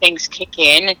instincts kick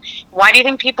in. Why do you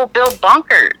think people build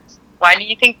bunkers? Why do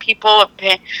you think people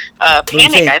panic? I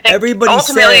think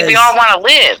ultimately we all want to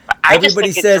live. I just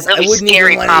think it's a really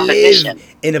scary proposition.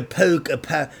 In a poke,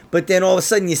 but then all of a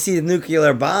sudden you see the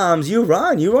nuclear bombs, you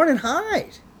run and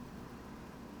hide.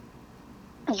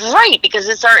 Right, because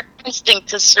it's our instinct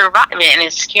to survive, and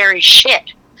it's scary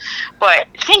shit. But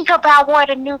think about what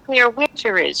a nuclear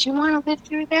winter is. You want to live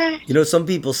through that? You know, some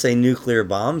people say nuclear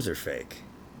bombs are fake.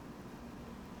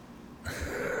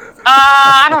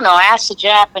 I don't know. Ask the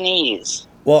Japanese.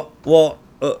 Well,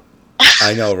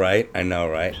 I know, right?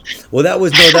 Well, that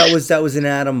was an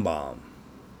atom bomb.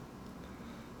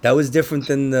 That was different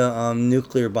than the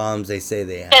nuclear bombs they say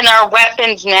they have. And our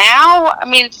weapons now? I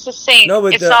mean, it's the same. No,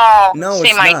 but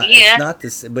same idea. It's not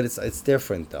this, but it's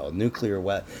different though. Nuclear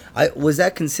weapon. Was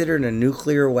that considered a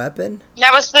nuclear weapon?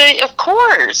 That was of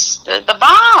course, the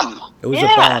bomb. It was a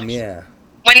bomb, yeah.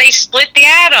 When they split the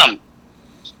atom.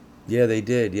 Yeah, they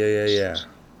did. Yeah.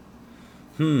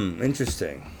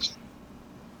 Interesting.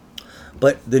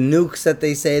 But the nukes that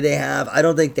they say they have, I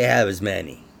don't think they have as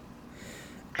many.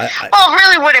 It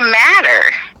really wouldn't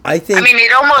matter.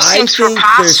 It almost seems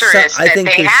preposterous that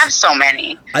they have so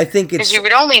many. I think because you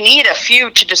would only need a few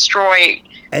to destroy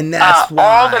and that's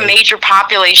all the major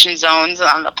population zones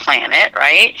on the planet,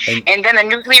 right? And then a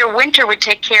nuclear winter would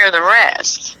take care of the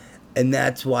rest. And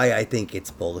that's why I think it's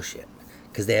bullshit.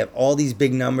 Because they have all these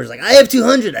big numbers, like, I have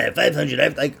 200, I have 500, I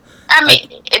have, like...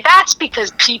 that's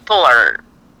because people are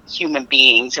human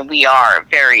beings, and we are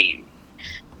very...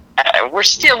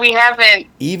 we haven't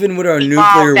even with our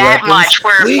nuclear that weapons much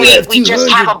where we just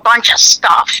have a bunch of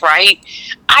stuff, right?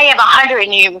 I have 100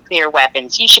 nuclear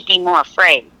weapons. You should be more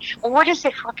afraid. Well, what does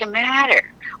it fucking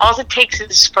matter? All it takes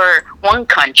is for one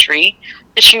country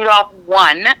to shoot off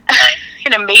one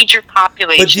in a major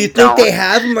population. But do you think they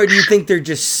have them, or do you think they're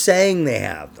just saying they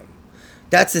have them?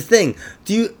 That's the thing.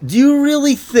 Do you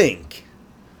really think,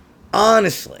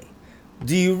 honestly?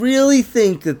 Do you really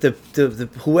think that the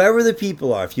whoever the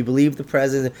people are, if you believe the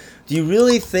president, do you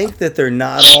really think that they're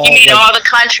not all... You mean all the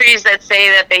countries that say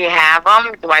that they have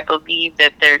them? Do I believe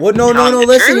that they're... Well, no,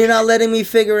 listen, truth? You're not letting me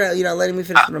figure out... You're not letting me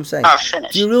finish what I'm saying.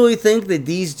 Finish. Do you really think that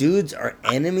these dudes are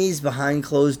enemies behind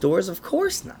closed doors? Of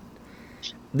course not.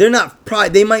 They're not...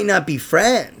 They might not be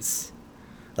friends.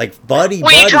 Like, buddies.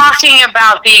 Were you talking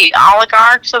about the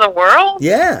oligarchs of the world?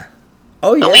 Yeah.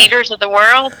 Oh, yeah. The leaders of the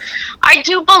world? I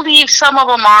do believe some of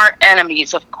them are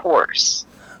enemies, of course.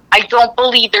 I don't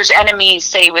believe there's enemies,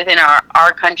 say, within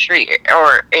our country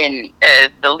or in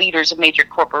the leaders of major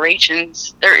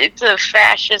corporations. It's a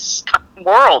fascist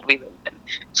world we live in.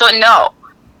 So, no.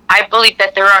 I believe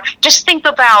that there are... Just think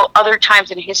about other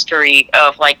times in history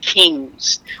of, like,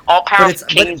 kings. All-powerful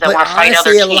kings that want to fight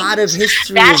other kings. A lot of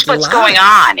history That's what's going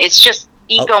on. It's just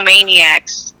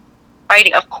egomaniacs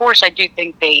fighting. Of course, I do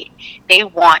think they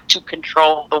want to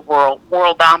control the world.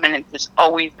 World dominance is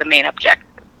always the main objective.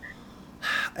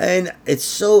 And it's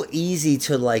so easy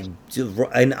to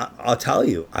and I'll tell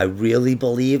you, I really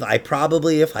believe, I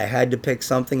probably, if I had to pick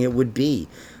something, it would be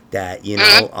that,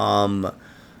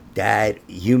 that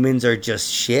humans are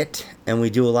just shit and we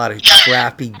do a lot of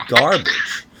crappy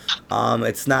garbage.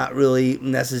 It's not really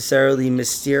necessarily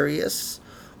mysterious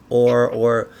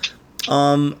or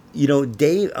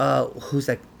Dave, who's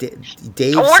that?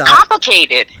 Dave. Or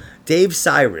complicated. Dave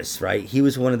Cyrus, right? He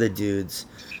was one of the dudes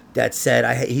that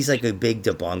said, he's like a big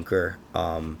debunker.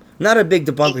 Not a big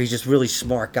debunker, he's just a really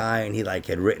smart guy, and he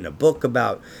had written a book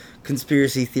about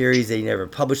conspiracy theories that he never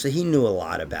published, so he knew a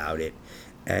lot about it.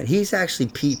 And he's actually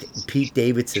Pete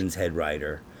Davidson's head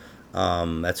writer.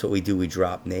 That's what we do, we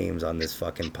drop names on this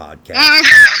fucking podcast.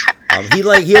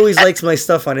 He always likes my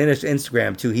stuff on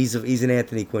Instagram too. He's an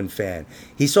Anthony Quinn fan.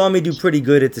 He saw me do pretty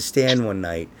good at the stand one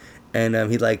night, and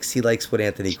he likes what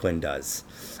Anthony Quinn does.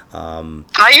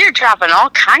 You're dropping all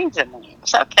kinds of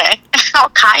names. Okay. All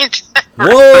kinds.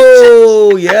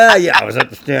 Whoa, yeah. I was at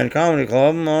the Stand Comedy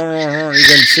Club. You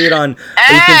can see it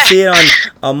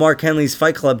on Mark Henley's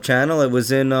Fight Club channel. It was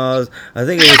in I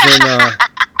think it was in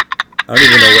I don't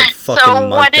even know what fucking month. So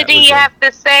what did he have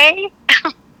to say?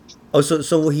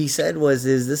 So what he said was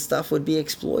this stuff would be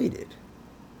exploited.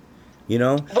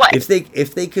 What?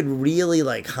 If they could really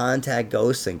contact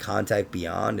ghosts and contact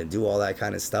beyond and do all that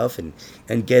kind of stuff and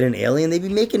get an alien, they'd be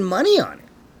making money on it.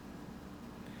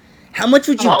 How much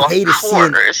would you pay to see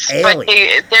an alien?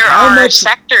 But there are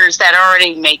sectors that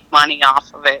already make money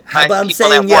off of it. But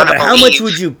how much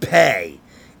would you pay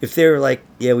if they were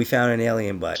we found an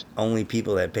alien, but only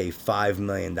people that pay $5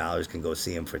 million can go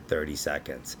see him for 30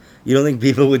 seconds? You don't think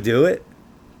people would do it?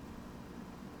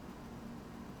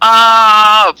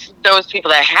 Those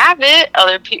people that have it,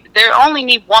 other people, they only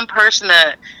need one person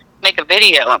to make a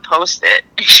video and post it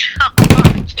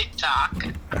on TikTok.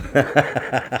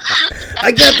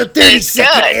 I got the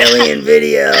 30-second alien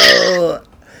video.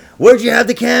 Where'd you have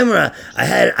the camera?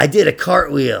 I did a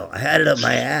cartwheel. I had it up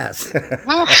my ass.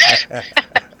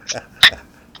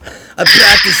 I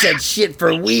practiced that shit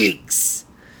for weeks.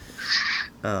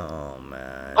 Oh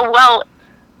man. Well,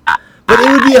 but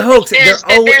it would be a hoax. There's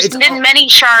been many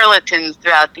charlatans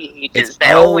throughout the ages. It's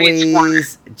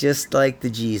always just like the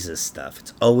Jesus stuff.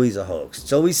 It's always a hoax.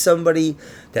 It's always somebody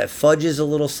that fudges a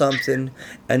little something,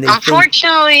 and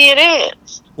unfortunately, it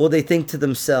is. Well, they think to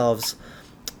themselves,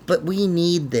 "But we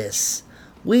need this.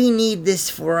 We need this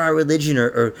for our religion,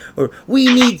 or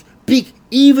we need."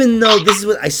 Even though this is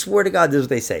what I swear to God, this is what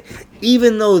they say.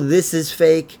 Even though this is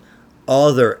fake,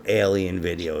 other alien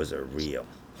videos are real.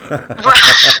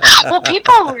 Well,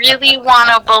 people really want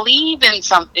to believe in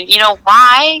something. You know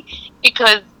why?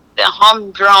 Because the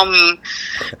humdrum.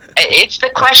 It's the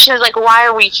question of why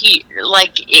are we here?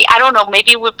 I don't know.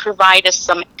 Maybe it would provide us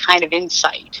some kind of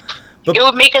insight. It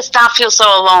would make us not feel so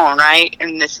alone, right?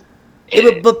 In this.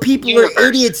 But people universe. Are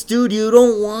idiots, dude. You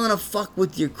don't want to fuck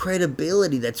with your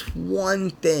credibility. That's one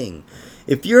thing.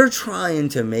 If you're trying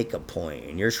to make a point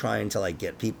and you're trying to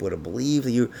get people to believe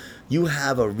that you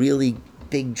have a really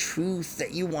big truth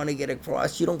that you want to get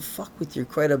across, you don't fuck with your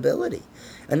credibility.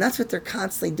 And that's what they're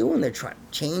constantly doing. They're trying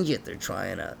to change it. They're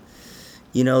trying to,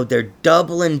 they're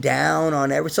doubling down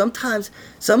on sometimes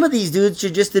some of these dudes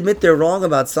should just admit they're wrong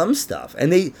about some stuff.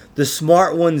 And the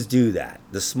smart ones do that.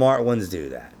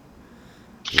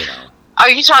 Are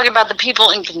you talking about the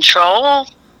people in control?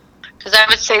 Because I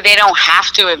would say they don't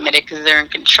have to admit it because they're in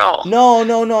control. No.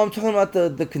 I'm talking about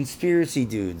the conspiracy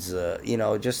dudes.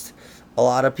 Just a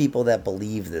lot of people that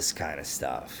believe this kind of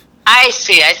stuff. I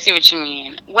see what you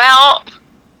mean. Well,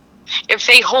 if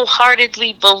they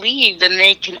wholeheartedly believe, then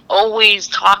they can always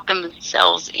talk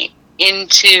themselves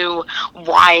into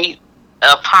why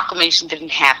a proclamation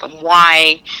didn't happen.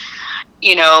 Why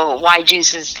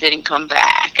Jesus didn't come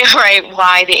back, right?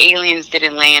 Why the aliens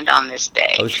didn't land on this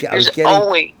day.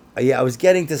 I was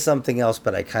getting to something else,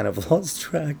 but I kind of lost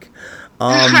track.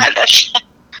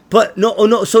 But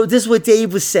no. So this is what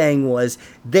Dave was saying was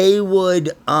they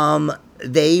would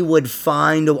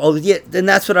find. Oh yeah, and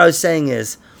that's what I was saying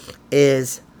is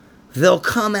they'll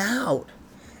come out,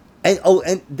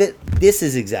 and this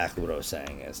is exactly what I was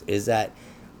saying is that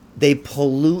they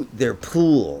pollute their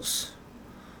pools.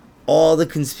 All the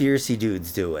conspiracy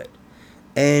dudes do it.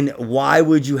 And why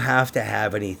would you have to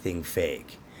have anything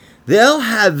fake? They'll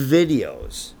have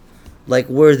videos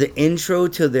where the intro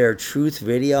to their truth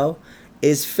video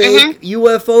is fake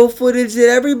UFO footage that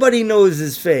everybody knows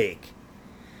is fake.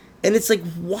 And it's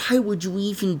why would you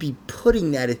even be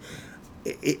putting that in?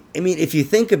 I mean, if you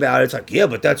think about it, it's like, yeah,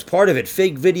 but that's part of it.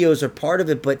 Fake videos are part of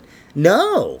it, but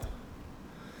no.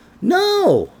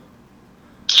 I'll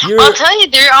tell you,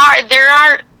 there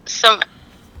are some.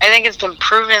 I think it's been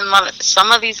proven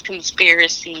some of these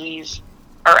conspiracies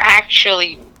are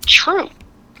actually true,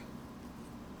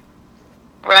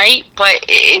 right? But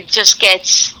it just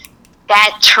gets,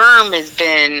 that term has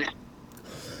been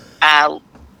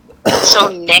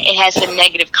it has a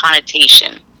negative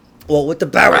connotation. Well, with the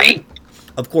power, right?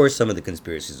 Of course, some of the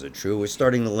conspiracies are true. We're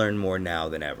starting to learn more now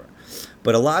than ever.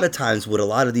 But a lot of times, what a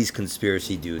lot of these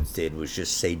conspiracy dudes did was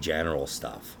just say general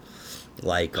stuff,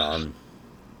 like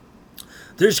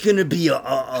there's going to be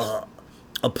a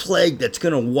plague that's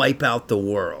going to wipe out the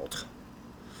world.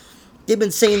 They've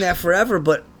been saying that forever,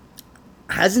 but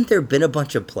hasn't there been a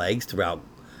bunch of plagues throughout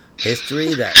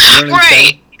history that, you know what I'm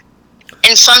saying?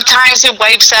 And sometimes it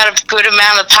wipes out a good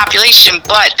amount of the population,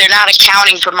 but they're not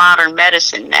accounting for modern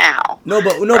medicine now.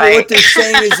 But what they're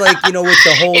saying is, like, you know, with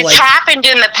the whole, it's happened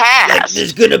in the past. Like,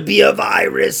 there's gonna be a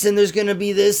virus, and there's gonna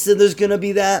be this, and there's gonna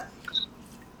be that.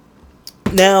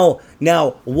 Now,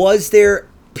 was there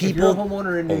people? If you're a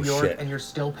homeowner in New York and you're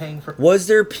still paying for.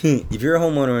 If you're a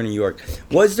homeowner in New York,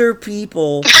 was there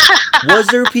people? Was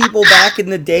there people back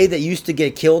in the day that used to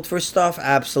get killed for stuff?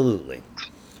 Absolutely.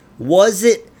 Was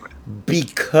it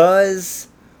because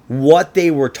what they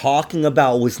were talking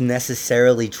about was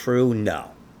necessarily true?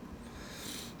 No.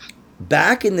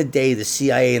 Back in the day, the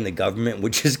CIA and the government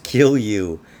would just kill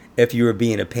you if you were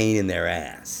being a pain in their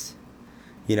ass.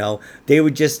 You know, the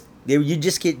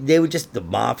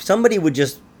mob, somebody would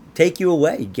just take you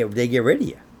away. They get rid of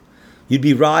you. You'd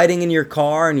be riding in your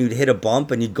car and you'd hit a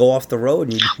bump and you'd go off the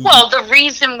road. Well, the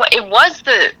reason it was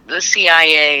the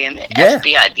CIA and the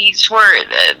FBI. These were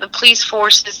the police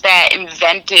forces that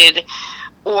invented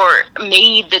or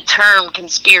made the term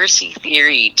conspiracy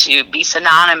theory to be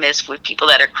synonymous with people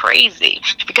that are crazy,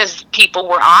 because people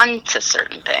were on to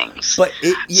certain things.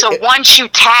 So once you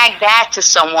tag that to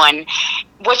someone,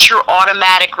 what's your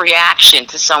automatic reaction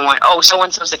to someone? Oh,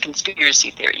 so-and-so's a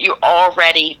conspiracy theory. You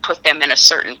already put them in a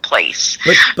certain place.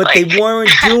 But they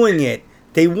weren't doing it.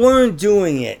 They weren't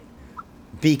doing it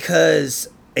because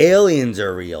aliens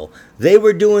are real. They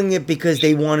were doing it because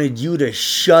they wanted you to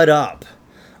shut up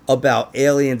about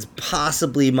aliens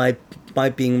possibly might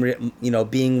being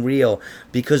real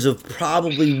because of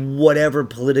probably whatever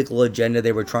political agenda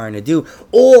they were trying to do,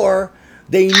 or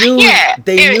they knew that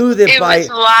it was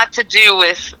a lot to do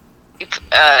with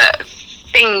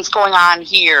things going on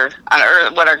here on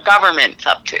Earth, what our government's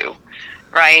up to,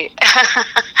 right?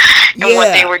 And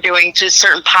what they were doing to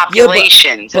certain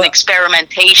populations and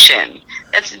experimentation.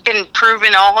 That's been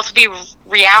proven all to be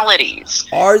realities.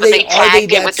 They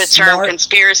tagged it with the term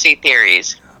conspiracy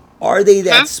theories. Are they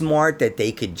that smart that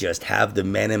they could just have the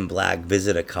Men in Black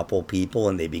visit a couple people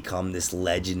and they become this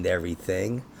legendary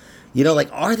thing? You know, like,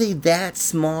 are they that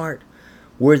smart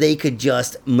where they could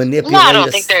just manipulate I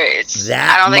don't think there is.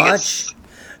 That much?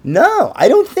 No, I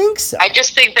don't think so. I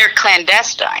just think they're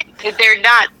clandestine. They're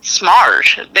not smart.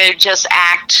 They just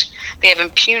they have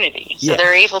impunity. So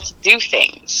they're able to do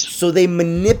things. So they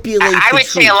manipulate I would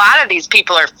say a lot of these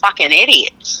people are fucking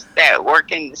idiots that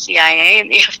work in the CIA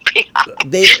and the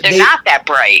FBI. They're not that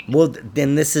bright. Well,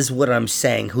 then this is what I'm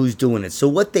saying. Who's doing it? So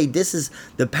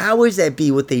the powers that be,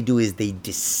 what they do is they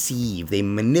deceive. They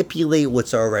manipulate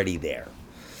what's already there.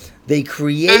 They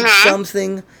create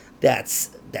something that's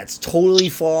totally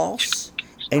false,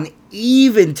 and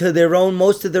even to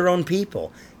most of their own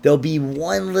people, there'll be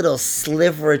one little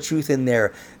sliver of truth in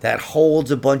there that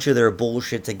holds a bunch of their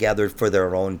bullshit together for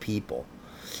their own people.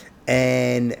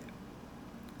 And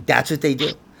that's what they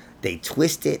do. They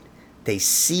twist it, they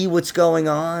see what's going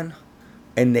on,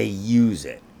 and they use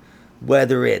it.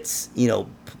 Whether it's,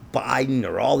 Biden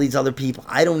or all these other people,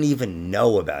 I don't even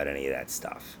know about any of that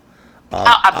stuff.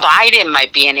 Biden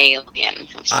might be an alien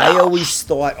himself. I always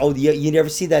thought, you never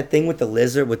see that thing with the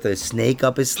lizard with the snake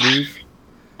up his sleeve?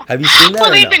 Have you seen that?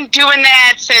 Well, they've been doing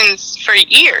that for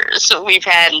years. So we've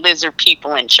had lizard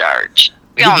people in charge.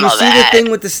 We all know that. Did you see the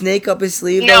thing with the snake up his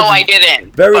sleeve? No, I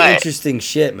didn't. Very interesting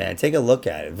shit, man. Take a look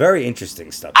at it. Very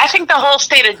interesting stuff. I think the whole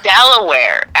state of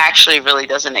Delaware actually really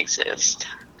doesn't exist.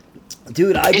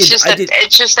 Dude, it's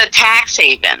just a tax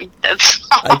haven.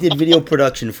 I did video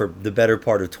production for the better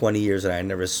part of 20 years, and I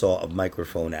never saw a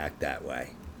microphone act that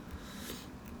way.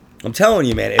 I'm telling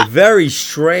you, man, it's very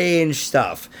strange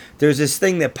stuff. There's this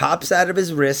thing that pops out of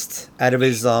his wrist, out of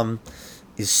his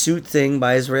suit thing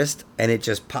by his wrist, and it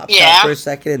just pops out for a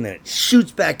second, and then it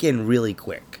shoots back in really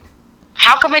quick.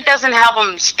 How come it doesn't help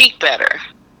him speak better?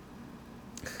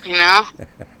 You know?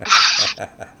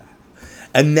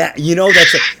 And that,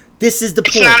 This is the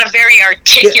point. It's not a very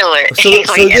articulate alien. So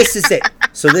this is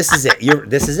it. This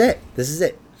is it. This is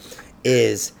it.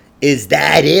 Is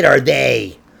that it? Are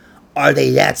they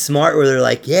that smart where they're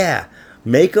like, yeah,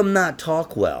 make them not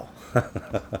talk well. make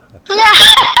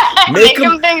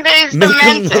him think that he's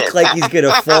demented. Make him look like he's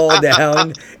gonna fall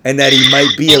down and that he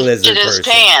might be a lizard his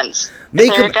person. Pants.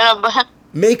 Make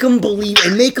him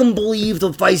believe the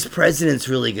vice president's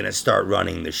really gonna start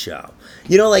running the show.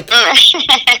 You know, like are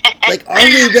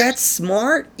they that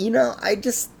smart? You know,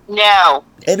 no.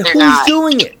 And who's not.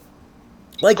 doing it?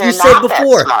 Like they're you said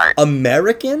before, smart.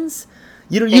 Americans.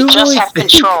 You know, they you just really have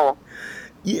control.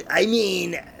 I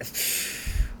mean,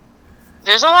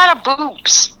 there's a lot of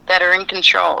boobs that are in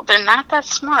control. They're not that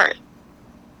smart.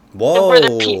 Whoa.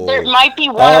 There might be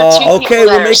one or two people okay,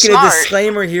 that we're making smart. a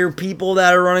disclaimer here. People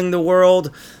that are running the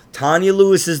world. Tanya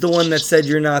Lewis is the one that said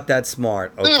you're not that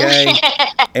smart. Okay,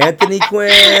 Anthony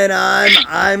Quinn.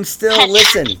 I'm still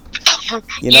listening.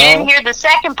 You didn't hear the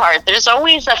second part. There's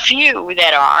always a few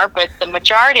that are, but the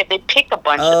majority, they pick a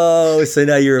bunch of. Oh, so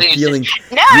now you're appealing.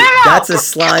 No. That's a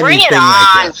slimy thing right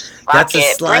there. That's a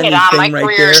slimy thing right there.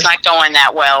 My career's not going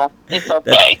that well. It's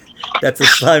okay. That's a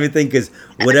slimy thing because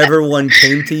whatever one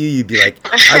came to you, you'd be like,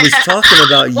 I was talking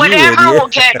about you, Whatever idiot. will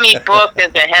get me booked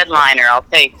as a headliner, I'll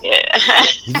take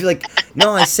it. You'd be like,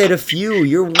 no, I said a few.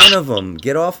 You're one of them.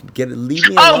 Leave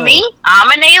me alone. Oh, me?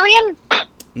 I'm an alien?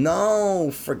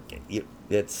 No, forget you.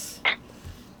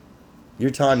 You're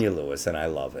Tanya Lewis, and I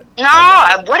love it.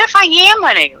 No, what if I am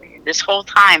an alien this whole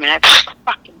time and I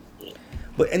fucking.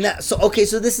 So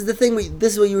this is the thing.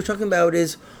 This is what you were talking about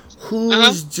is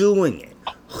who's doing it.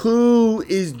 Who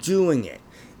is doing it?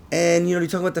 And you know, you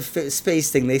talk about the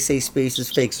space thing. They say space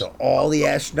is fake, so all the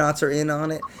astronauts are in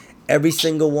on it, every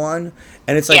single one.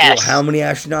 And it's like, well, how many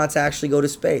astronauts actually go to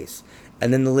space?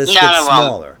 And then the list gets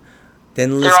smaller.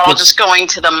 Then the list They're all just going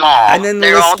to the mall. And then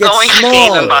they're all going to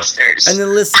Dave & Buster's. And the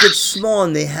list gets small,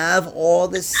 and they have all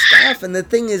this stuff. And the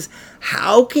thing is,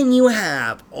 how can you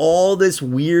have all this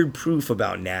weird proof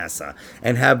about NASA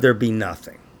and have there be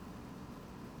nothing?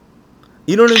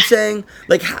 You know what I'm saying?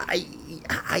 Like,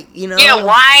 you know. Yeah,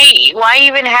 why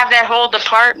even have that whole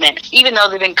department? Even though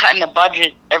they've been cutting the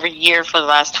budget every year for the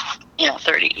last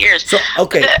 30 years. So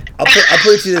okay, I'll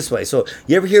put it to you this way. So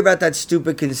you ever hear about that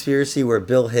stupid conspiracy where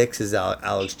Bill Hicks is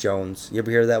Alex Jones? You ever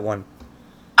hear that one?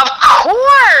 Of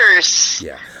course.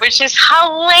 Yeah. Which is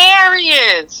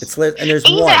hilarious. And there's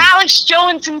even one. Alex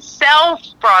Jones himself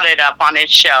brought it up on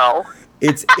his show.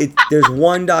 There's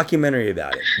one documentary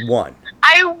about it. One.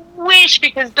 I wish,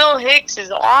 because Bill Hicks is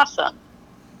awesome.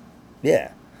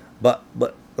 Yeah, but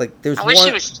like there's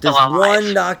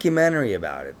one documentary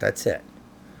about it. That's it.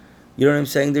 You know what I'm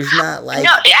saying? There's not like.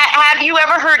 No, have you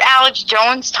ever heard Alex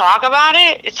Jones talk about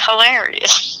it? It's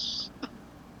hilarious.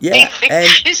 Yeah,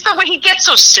 it's the way he gets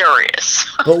so serious.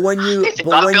 But when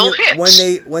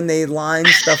they line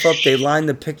stuff up, they line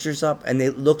the pictures up, and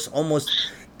it looks almost.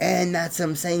 And that's what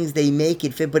I'm saying is they make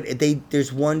it fit, but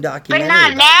there's one documentary. But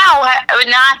not now,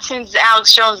 not since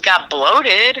Alex Jones got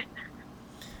bloated.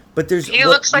 But he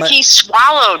looks like he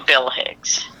swallowed Bill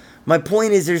Hicks. My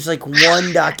point is, there's like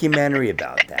one documentary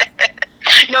about that.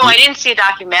 No, I didn't see a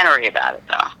documentary about it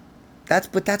though.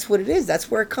 That's what it is.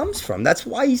 That's where it comes from. That's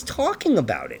why he's talking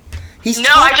about it.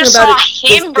 I just saw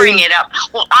him bring it up.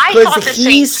 Well, I thought the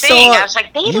same thing. I was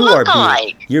like, they look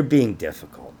alike. You're being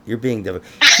difficult.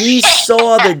 He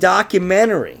saw the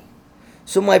documentary.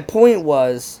 So my point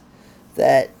was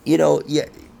that,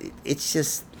 it's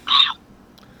just...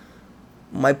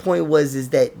 My point is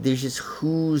that there's just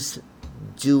who's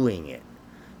doing it.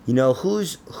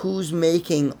 Who's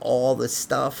making all the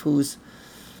stuff,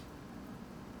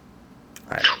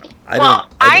 I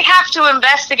have to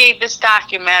investigate this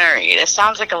documentary. It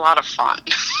sounds like a lot of fun.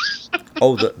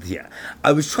 Yeah.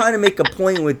 I was trying to make a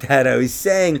point with that. I was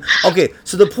saying, okay,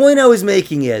 so the point I was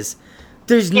making is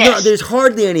there's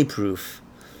hardly any proof.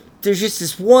 There's just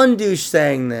this one douche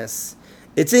saying this.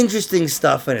 It's interesting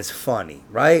stuff and it's funny,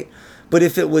 right? But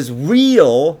if it was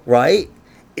real, right,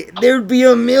 there'd be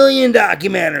a million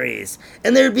documentaries.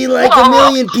 And there'd be like a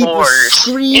million people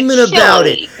screaming about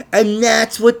it. And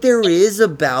that's what there is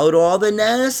about all the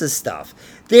NASA stuff.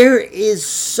 There is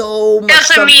so much.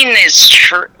 Doesn't mean it's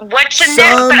true. What's in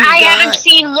there? But I haven't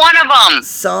seen one of them.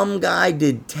 Some guy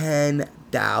did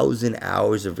 10,000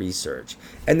 hours of research.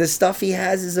 And the stuff he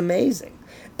has is amazing.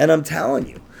 And I'm telling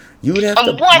you, you would have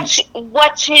to...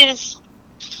 What's his,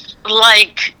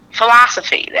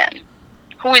 philosophy then?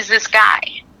 Who is this guy?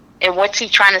 And what's he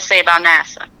trying to say about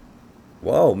NASA?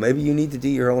 Whoa, maybe you need to do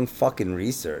your own fucking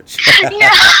research.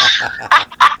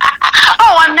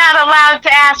 I'm not allowed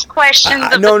to ask questions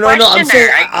of the questioner. No. I'm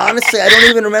saying, honestly, I don't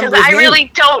even remember his name. I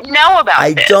really don't know about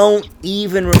this.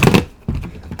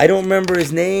 I don't remember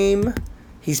his name.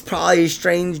 He's probably a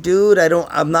strange dude.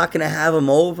 I'm not going to have him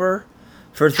over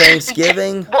for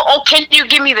Thanksgiving. Well, can you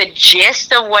give me the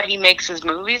gist of what he makes his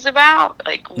movies about?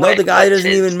 No, the guy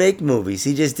doesn't even make movies.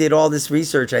 He just did all this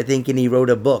research, I think, and he wrote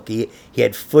a book. He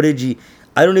had footage.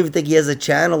 I don't even think he has a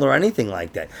channel or anything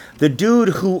like that. The dude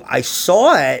who I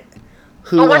saw it,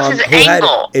 what's his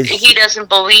angle? He doesn't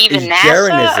believe in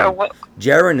NASA? Or what?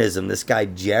 Jaronism. This guy,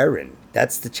 Jaron.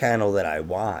 That's the channel that I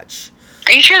watch.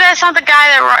 Are you sure that's not the guy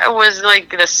that was like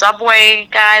the Subway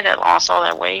guy that lost all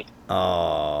that weight?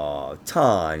 Oh,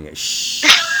 Tanya, shh.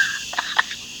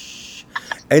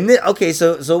 And then, okay,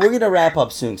 so we're gonna wrap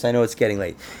up soon because I know it's getting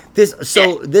late. This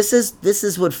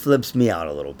is what flips me out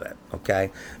a little bit, okay?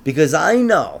 Because I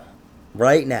know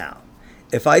right now,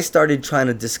 if I started trying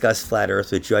to discuss flat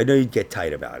Earth with you, I know you'd get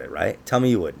tight about it, right? Tell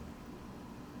me you wouldn't.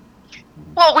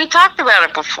 Well, we talked about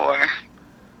it before.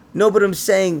 No, but I'm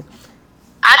saying.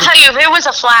 I tell you, if it was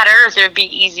a flat Earth, it would be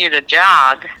easier to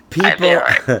jog.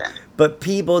 But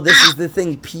people, this is the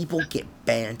thing, people get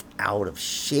bent out of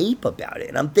shape about it.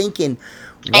 And I'm thinking,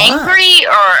 why? Angry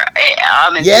or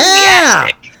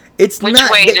enthusiastic? Yeah.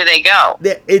 Which way do they go?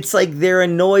 It's like they're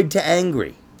annoyed to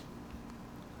angry.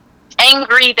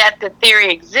 Angry that the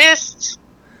theory exists?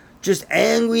 Just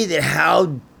angry that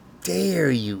how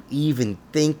dare you even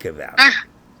think about it.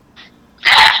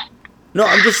 No,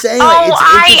 I'm just saying.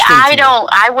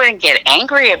 I wouldn't get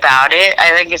angry about it.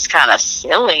 I think it's kind of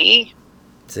silly.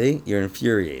 See, you're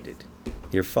infuriated.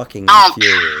 You're fucking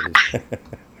infuriated.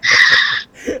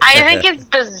 I think it's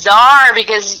bizarre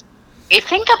because you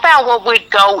think about what would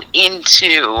go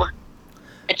into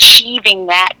achieving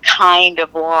that kind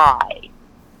of lie.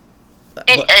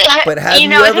 But have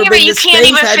you ever been to space? You can't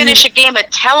even finish a game of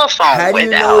telephone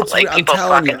without people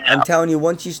fucking up. I'm telling you,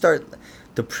 once you start.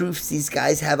 The proofs these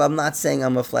guys have. I'm not saying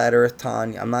I'm a flat Earth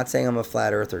Tanya. I'm not saying I'm a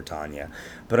flat earther Tanya,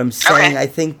 but I'm saying I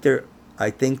think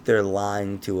they're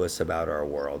lying to us about our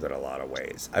world in a lot of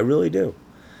ways. I really do.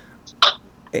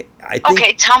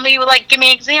 Okay, tell me. Give me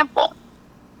an example.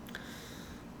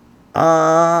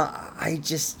 I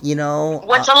just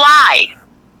What's a lie?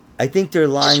 I think they're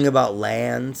lying about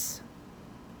lands.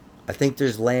 I think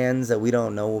there's lands that we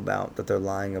don't know about that they're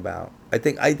lying about. I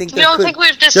think you don't think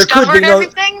we've discovered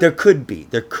everything? There could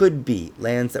be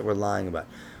lands that we're lying about.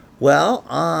 Well,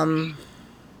 I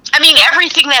mean,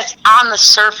 everything that's on the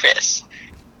surface.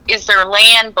 Is there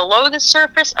land below the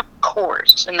surface? Of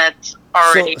course, and that's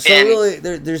already been. So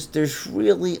really, there's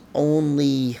really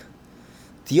only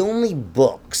the only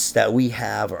books that we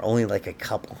have are only like a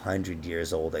couple hundred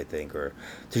years old, I think, or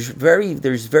there's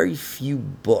very few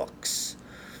books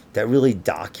that really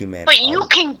document. But you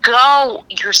can go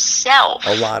yourself.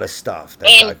 A lot of stuff.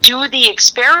 And do the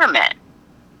experiment.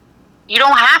 You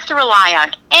don't have to rely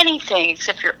on anything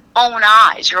except your own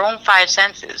eyes, your own five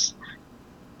senses.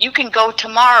 You can go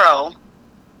tomorrow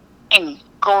and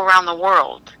go around the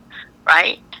world,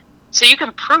 right? So you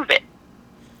can prove it.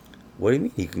 What do you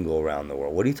mean you can go around the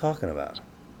world? What are you talking about?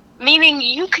 Meaning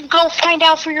you can go find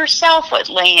out for yourself what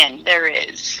land there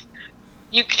is.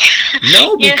 You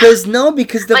can, because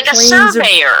the like planes a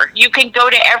surveyor. You can go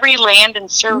to every land and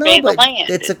survey the land.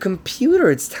 It's a computer.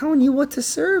 It's telling you what to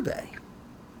survey.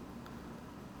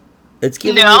 It's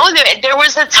giving there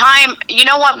was a time. You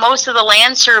know what? Most of the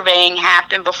land surveying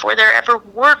happened before there ever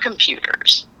were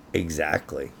computers.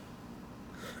 Exactly.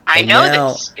 I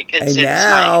know this because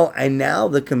and now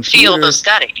the computers field of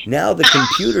study. Now the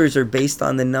computers are based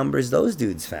on the numbers those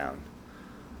dudes found.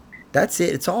 That's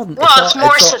it. It's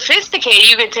more sophisticated.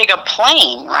 You could take a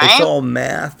plane, right? It's all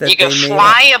math that you can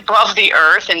fly above the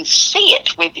earth and see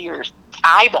it with your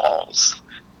eyeballs.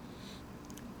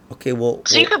 Okay, well.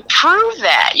 So you can prove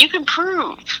that. You can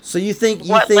prove. So you think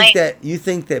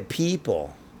that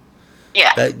people.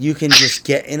 Yeah. That you can just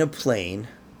get in a plane,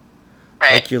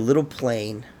 right, like your little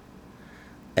plane,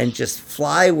 and just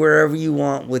fly wherever you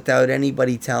want without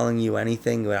anybody telling you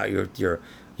anything about your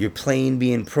plane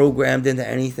being programmed into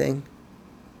anything?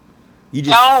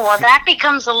 That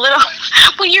becomes a little.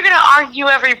 Well, you're going to argue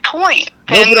every point.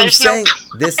 No, but I'm saying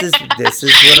this is what I'm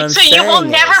saying. So you will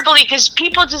never believe because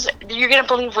people you're going to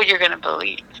believe what you're going to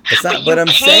believe. It's not. What I'm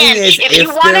saying is, if you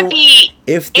want to be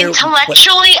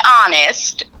intellectually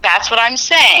honest, that's what I'm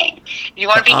saying. If you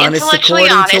want to be intellectually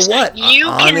honest, you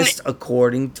can. Honest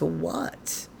according to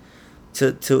what?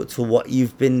 To what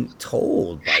you've been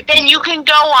told. Then you can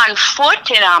go on foot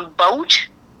and on boat.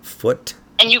 Foot.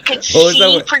 And you can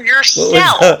see for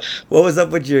yourself. What was up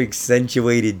with your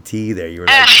accentuated T there? You were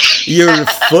like, your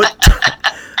foot.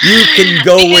 You can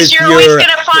go because with you're your. always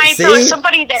gonna find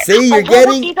somebody that. See,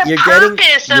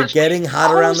 you're you're getting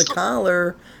hot around the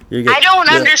collar. I don't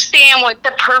understand what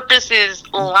the purpose is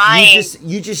lying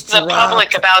you just to the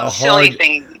public about silly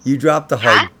things. You dropped a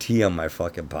hard T on my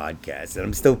fucking podcast, and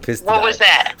I'm still pissed about it. What was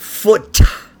that? Foot.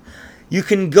 You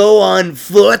can go on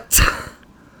foot.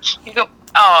 You go.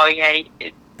 Oh yeah.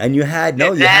 And you had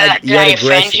did aggression. I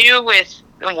offend you with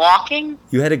walking?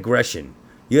 You had aggression.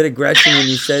 You had aggression when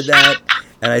you said that.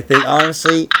 And I think,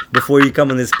 honestly, before you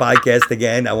come on this podcast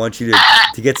again, I want you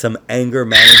to get some anger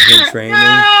management training.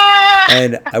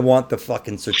 And I want the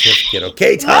fucking certificate,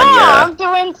 okay, Tanya?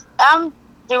 No, I'm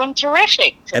doing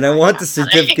terrific. And I want the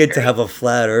certificate to have a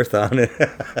flat earth on it.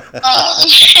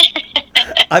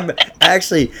 I'm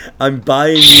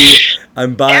buying you.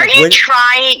 Are you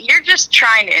trying? You're just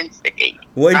trying to instigate.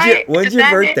 When's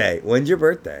your birthday? When's your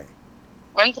birthday?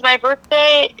 When's my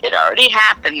birthday? It already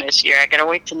happened this year. I gotta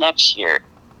wait till next year.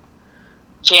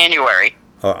 January.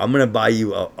 Oh, I'm gonna buy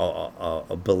you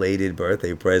a belated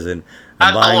birthday present.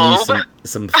 I'm buying you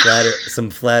some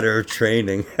flat earth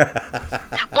training.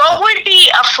 What would be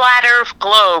a flat earth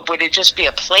globe? Would it just be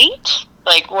a plate?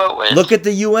 Like what would? Look at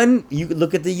the UN. You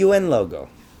look at the UN logo.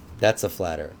 That's a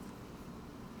flat earth.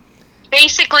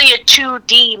 Basically a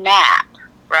 2D map,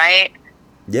 right?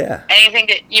 Yeah. Anything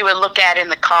that you would look at in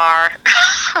the car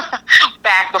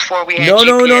back before we had No.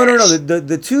 GPS.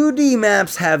 The 2D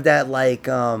maps have that like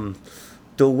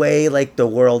the way like the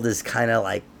world is kind of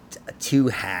like two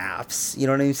halves. You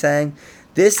know what I'm saying?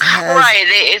 This has right.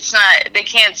 It's not. They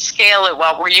can't scale it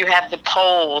well. Where you have the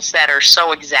poles that are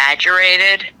so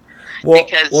exaggerated.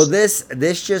 Well,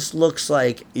 this just looks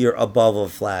like you're above a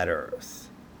flat Earth,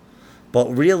 but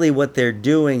really what they're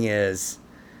doing is.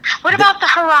 What about the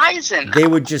horizon? They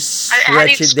would just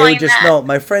stretch it. They would just no.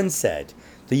 My friend said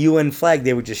the UN flag.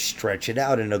 They would just stretch it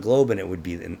out in a globe, and it would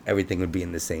be everything would be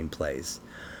in the same place.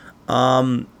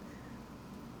 You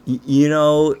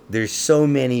know, there's so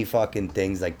many fucking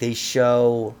things. Like they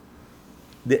show.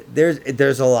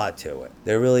 There's a lot to it.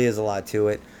 There really is a lot to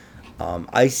it.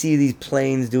 I see these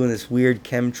planes doing this weird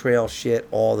chemtrail shit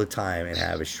all the time in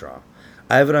Haverstraw.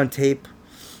 I have it on tape.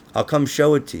 I'll come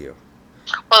show it to you.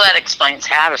 Well, that explains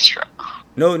Haverstraw.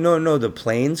 No. The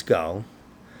planes go,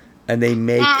 and they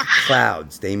make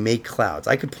clouds. They make clouds.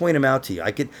 I could point them out to you.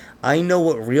 I know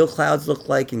what real clouds look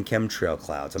like and chemtrail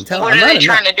clouds. I'm telling you. What are they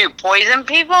trying to do? Poison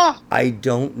people? I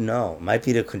don't know. Might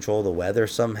be to control the weather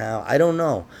somehow. I don't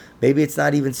know. Maybe it's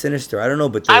not even sinister. I don't know.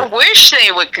 But I wish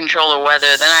they would control the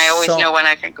weather. Then I always know when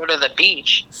I can go to the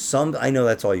beach. I know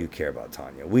that's all you care about,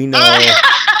 Tanya. We know.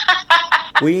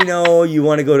 We know you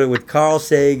want to go with Carl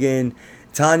Sagan.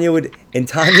 Tanya would, in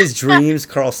Tanya's dreams,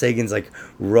 Carl Sagan's like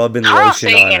rubbing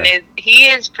lotion on her. He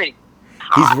is pretty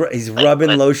hot. He's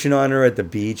rubbing lotion on her at the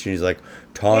beach, and he's like,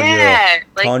 Tanya,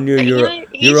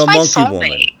 you're a monkey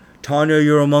woman. Tanya,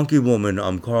 you're a monkey woman.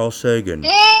 I'm Carl Sagan.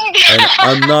 And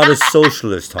I'm not a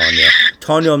socialist, Tanya.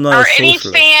 Tanya, I'm not a socialist.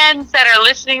 Any fans that are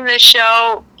listening to the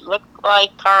show look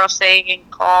like Carl Sagan,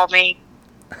 call me.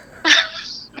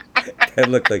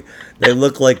 They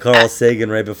look like Carl Sagan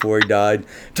right before he died.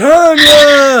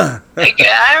 Tanya!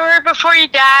 Right before you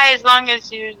die, as long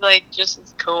as you're like just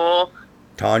as cool.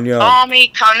 Tanya. Call me,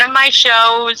 come to my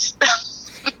shows.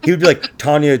 He would be like,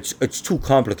 Tanya, it's too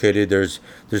complicated. There's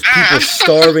people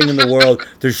starving in the world.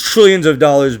 There's trillions of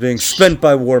dollars being spent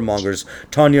by warmongers.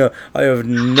 Tanya, I have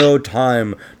no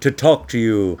time to talk to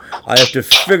you. I have to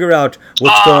figure out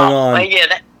what's going on.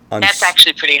 Yeah, that's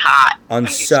actually pretty hot. On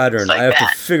Saturn. I have to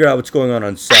figure out what's going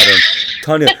on Saturn.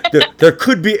 Tanya, there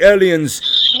could be aliens.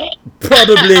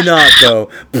 Probably not, though.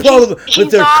 But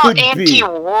there could be.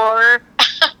 Anti-war.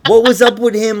 What was up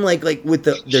with him? Like with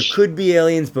there could be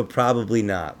aliens, but probably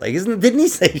not. Like, didn't he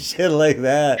say shit like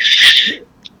that?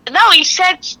 No, he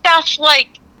said stuff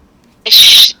like,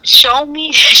 "Show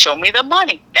me the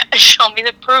money. Show me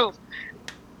the proof."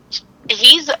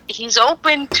 He's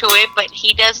open to it, but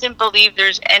he doesn't believe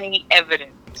there's any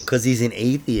evidence. Because he's an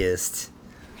atheist.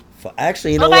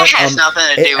 Actually, you know what? That has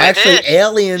nothing to do with it.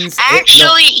 Aliens.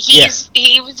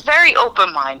 He was very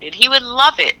open-minded. He would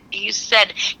love it. He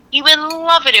said he would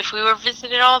love it if we were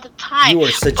visited all the time. You are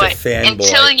such a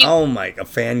fanboy. A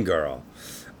fangirl.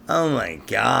 Oh my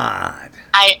God.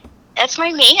 That's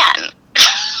my man.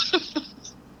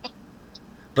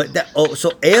 But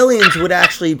so aliens would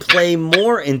actually play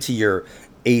more into your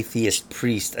atheist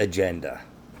priest agenda.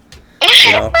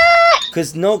 You know?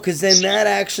 Because then that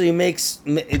actually makes,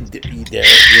 we're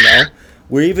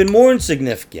even more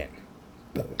insignificant.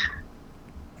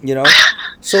 You know?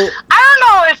 So I don't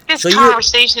know if this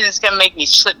conversation is going to make me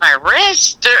slip my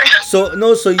wrist. I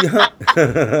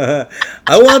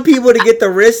want people to get the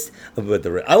wrist. about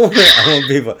the. I want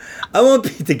people. I want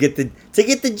people to get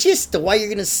the gist of why you're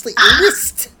gonna slit your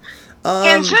wrist.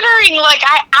 Considering, like,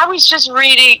 I was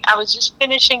just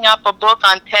finishing up a book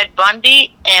on Ted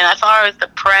Bundy, and I thought I was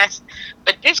depressed.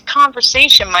 But this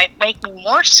conversation might make me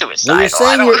more suicidal. Well,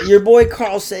 you're saying your boy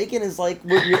Carl Sagan is like,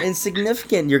 you're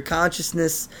insignificant. Your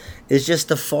consciousness is just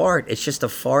a fart. It's just a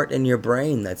fart in your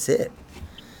brain. That's it.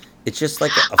 It's just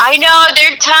like I know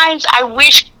there are times I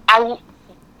wish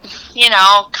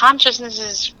consciousness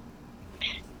is.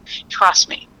 Trust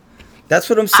me. That's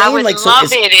what I'm saying. I would like,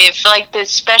 love it if, like, the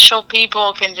special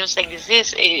people can just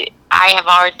exist. I have a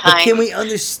hard time. But can we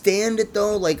understand it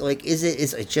though? Like, is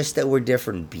it just that we're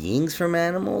different beings from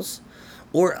animals,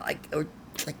 or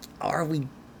are we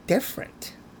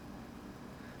different?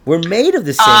 We're made of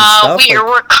the same stuff.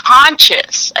 We're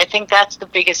conscious. I think that's the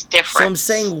biggest difference. So I'm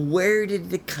saying, where did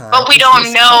the consciousness But we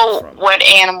don't know come from? what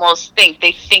animals think.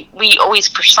 They think we always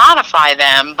personify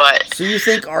them, but... So you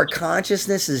think our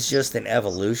consciousness is just an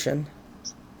evolution?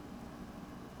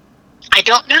 I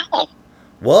don't know.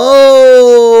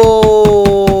 Whoa!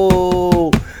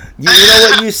 You know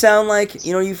what you sound like?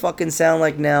 You know what you fucking sound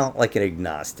like now? Like an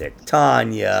agnostic.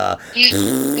 Tania.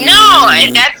 No,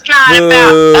 that's not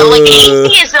about... Like,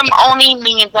 atheism only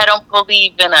means I don't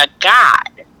believe in a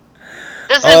God.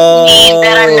 Doesn't mean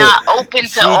that I'm not open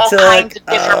to all kinds of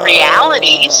different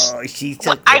realities.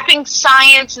 I think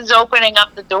science is opening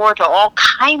up the door to all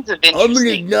kinds of interesting... I'm an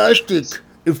agnostic.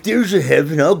 If there's a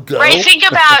heaven, I'll go. Right, think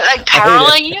about, like,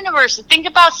 parallel universes. Think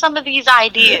about some of these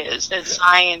ideas that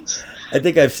science... I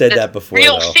think I've said that before,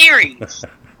 real though. theories.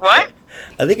 What?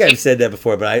 I think I've said that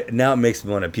before, but now it makes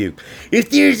me want to puke. If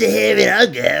there's a heaven, I'll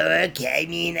go. Okay, I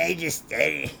mean,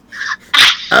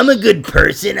 I'm a good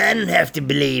person. I don't have to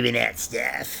believe in that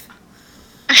stuff.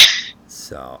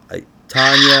 So,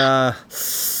 Tania...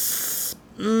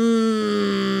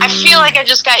 I feel like I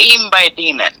just got eaten by a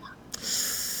demon.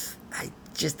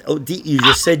 You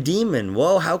just said demon.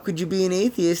 Well, how could you be an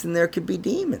atheist and there could be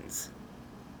demons?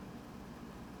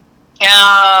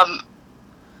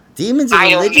 Demon's a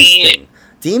religious thing.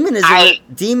 Demon is a religious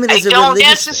thing. I don't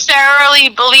necessarily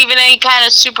believe in any kind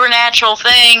of supernatural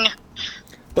thing.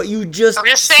 But I'm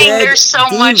just saying there's so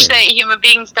much that human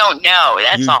beings don't know.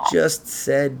 That's all. You just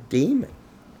said demon.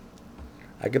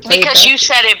 Because you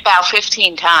said it about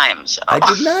 15 times. So. I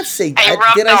did not say...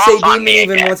 Did I say demon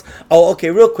even once? Oh,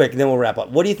 okay, real quick, and then we'll wrap up.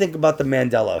 What do you think about the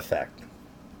Mandela effect?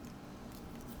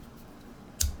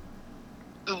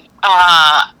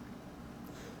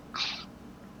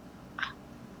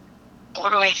 What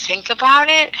do I think about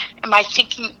it? Am I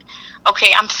thinking...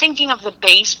 Okay, I'm thinking of the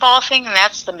baseball thing, and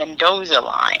that's the Mendoza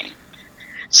line.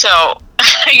 So,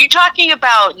 are you talking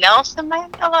about Nelson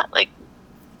Mandela? Like...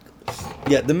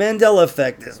 Yeah, the Mandela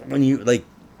effect is when you, like...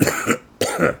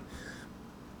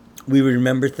 we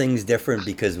remember things different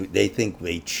because they think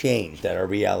they change, that our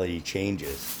reality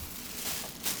changes.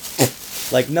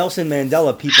 Like Nelson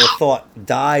Mandela, people thought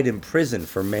died in prison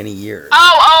for many years.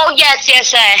 Oh,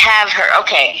 yes, I have heard.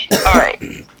 Okay, all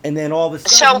right. And then all of a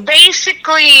sudden... So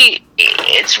basically,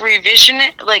 it's revision.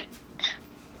 Like,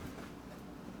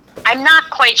 I'm not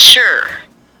quite sure.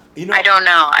 I don't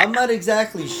know. I'm not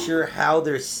exactly sure how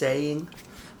they're saying.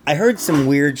 I heard some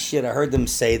weird shit. I heard them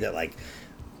say that, like,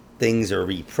 things are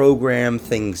reprogrammed,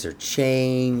 things are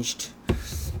changed.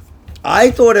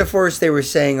 I thought at first they were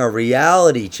saying our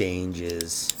reality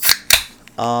changes.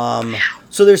 So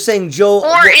they're saying Joel...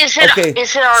 Or is it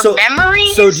our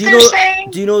memories saying?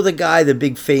 Do you know the guy, the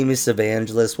big famous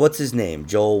evangelist? What's his name?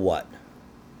 Joel what?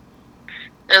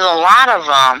 There's a lot of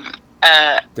them.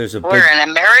 We're an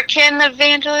American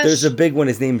evangelist? There's a big one.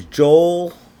 His name's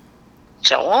Joel.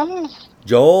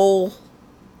 Joel?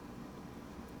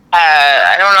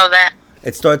 I don't know that.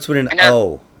 It starts with an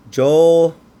O.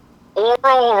 Joel...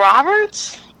 Oral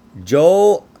Roberts?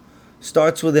 Joel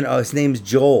starts with an O. His name's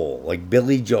Joel, like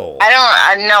Billy Joel.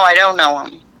 I don't know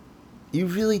him. You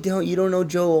really don't? You don't know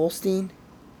Joel Osteen?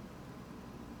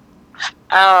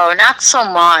 Oh, not so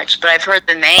much, but I've heard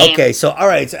the name. Okay, so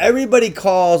everybody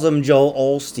calls him Joel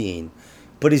Osteen,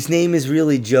 but his name is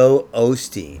really Joe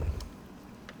Osteen.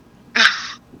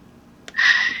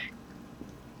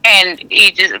 And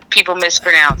people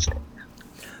mispronounce it.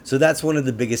 So that's one of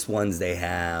the biggest ones they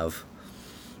have.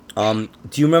 Do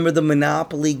you remember the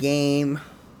Monopoly game?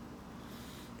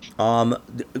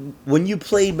 When you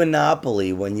played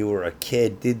Monopoly when you were a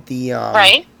kid, did the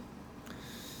right?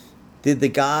 Did the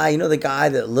guy,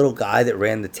 that little guy that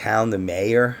ran the town, the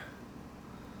mayor?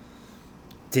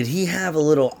 Did he have a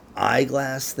little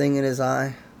eyeglass thing in his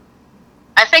eye?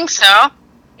 I think so.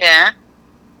 Yeah.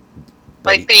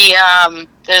 Like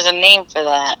there's a name for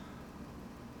that.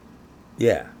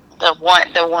 Yeah.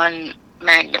 The one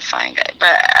magnifying guy,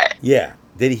 but yeah,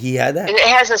 did he have that? It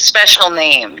has a special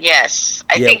name. Yes,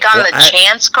 I think on the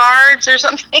chance cards or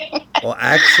something. Well,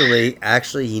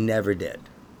 actually, he never did.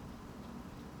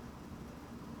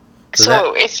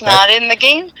 So it's not in the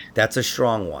game? That's a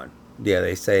strong one. Yeah,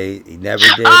 they say he never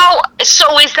did. Oh,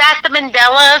 so is that the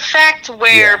Mandela effect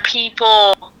where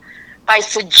people, by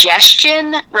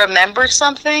suggestion, remember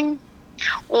something?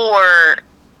 Or...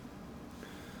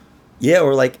 Yeah,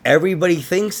 or like everybody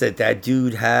thinks that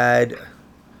dude had...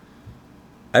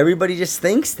 Everybody just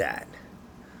thinks that.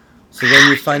 So then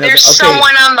you find There's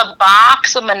someone on the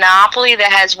box of Monopoly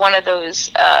that has one of those...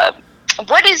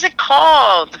 what is it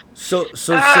called? Oh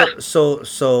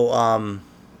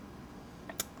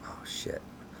shit.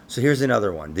 So here's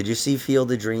another one. Did you see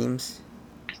Field of Dreams?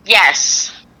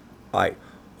 Yes. All right.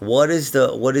 What is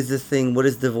the thing? What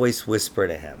does the voice whisper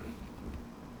to him?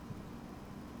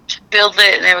 Build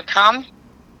it and they would come.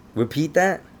 Repeat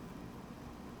that.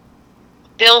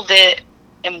 Build it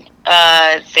and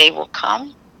they will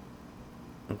come.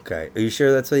 Okay. Are you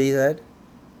sure that's what he said?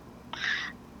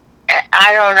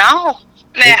 I don't know.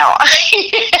 Now.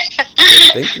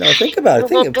 Think about it.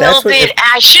 We'll build it.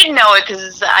 I should know it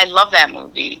because I love that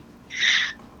movie.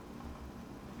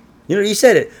 You know, you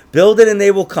said it. Build it and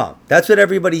they will come. That's what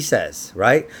everybody says,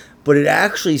 right? But it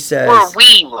actually says... Or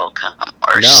we will come.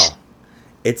 Or no.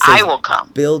 It says I will come.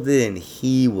 Build it and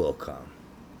he will come.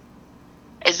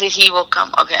 Is it he will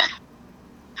come? Okay.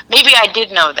 Maybe I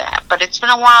did know that, but it's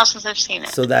been a while since I've seen it.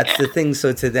 So that's the thing.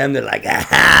 So to them, they're like,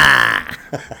 aha!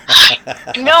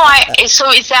 No,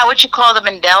 so is that what you call the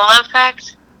Mandela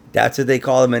effect? That's what they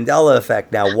call the Mandela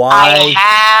effect. Now, why?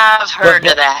 I have heard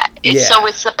of that. So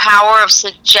it's the power of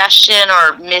suggestion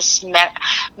or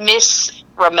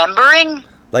misremembering?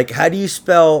 Like, how do you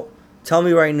spell... Tell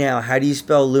me right now, how do you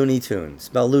spell Looney Tunes?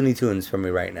 Spell Looney Tunes for me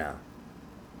right now.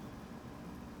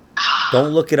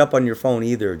 Don't look it up on your phone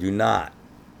either. Do not.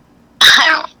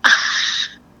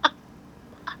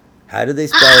 How do they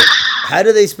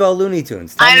spell Looney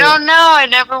Tunes? I don't know. I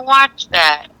never watched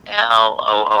that.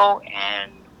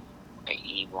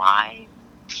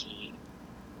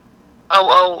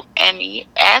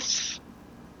 LOONEYTOONES.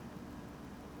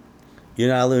 You're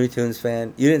not a Looney Tunes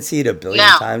fan? You didn't see it a billion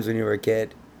times when you were a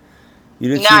kid? You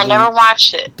didn't see I never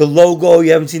watched it. The logo?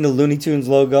 You haven't seen the Looney Tunes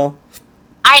logo?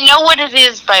 I know what it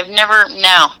is, but I've never...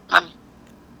 No.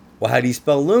 Well, how do you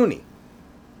spell Looney?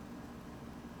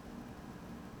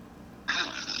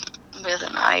 With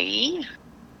an IE?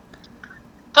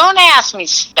 Don't ask me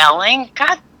spelling.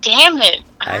 God damn it.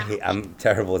 I'm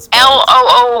terrible at spelling.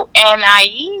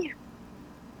 LOONIE?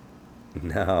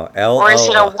 No. Or is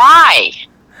it a Y?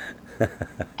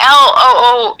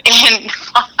 LOONY.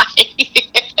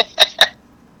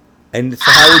 And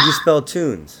so how would you spell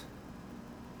tunes?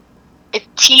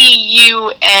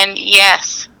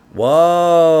 TUNES.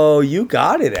 Whoa, you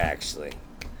got it actually.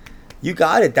 You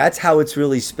got it. That's how it's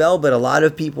really spelled, but a lot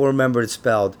of people remember it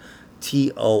spelled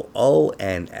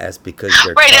TOONS because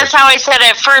they're right. That's how I said it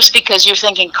at first because you're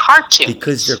thinking cartoons.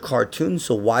 Because they're cartoons.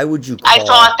 So why would you call? I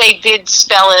thought they did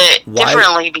spell it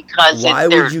differently because why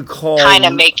would you call? Kind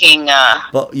of making.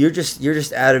 But you're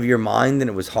just out of your mind, and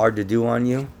it was hard to do on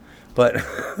you. But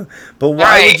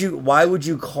why would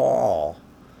you call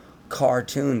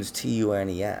cartoons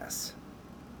TUNES?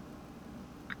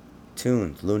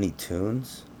 Tunes, Looney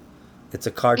Tunes. It's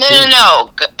a cartoon.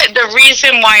 No. The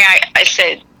reason why I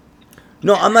said...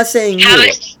 No, I'm not saying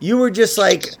you. You were just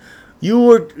like... You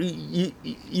were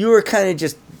kind of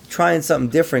just trying something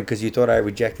different because you thought I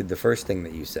rejected the first thing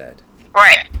that you said.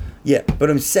 Right. Yeah, but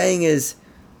I'm saying is...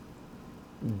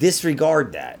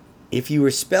 Disregard that. If you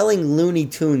were spelling Looney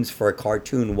Tunes for a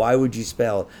cartoon, why would you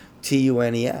spell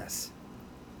TUNES?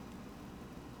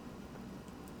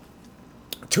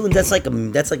 Tunes, that's like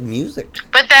music.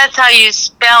 But that's how you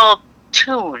spell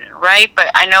tune, right?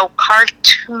 But I know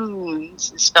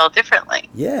cartoons is spelled differently.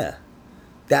 Yeah,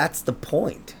 that's the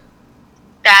point.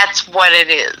 That's what it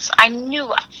is.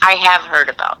 I have heard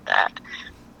about that.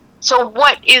 So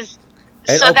what is...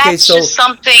 that's just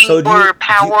something for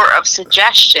power of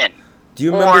suggestion. Do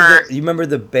you remember you remember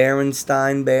the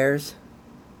Berenstain Bears?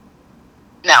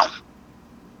 No.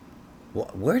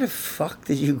 Where the fuck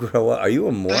did you grow up? Are you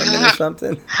a Mormon or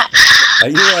something? Are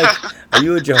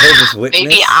you a Jehovah's Witness?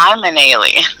 Maybe I'm an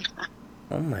alien.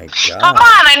 Oh my god! Come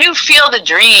on, I knew Field of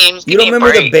Dreams. You don't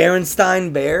remember the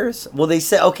Berenstain Bears? Well, they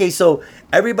said so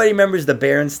everybody remembers the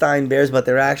Berenstain Bears, but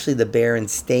they're actually the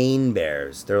Berenstain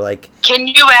Bears. They're like. Can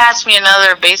you ask me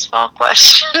another baseball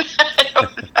question? I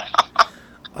don't know.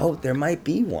 Oh, there might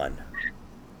be one.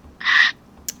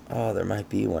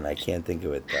 I can't think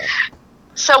of it though.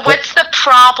 So what's the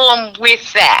problem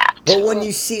with that. But when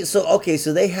you see,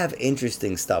 so they have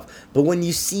interesting stuff. But when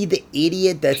you see the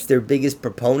idiot that's their biggest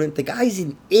proponent, the guy's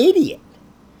an idiot.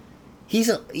 He's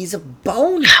a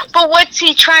bonehead. But what's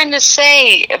he trying to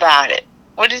say about it?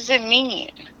 What does it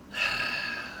mean?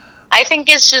 I think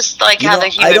it's just like how the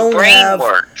human brain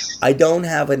works. I don't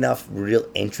have enough real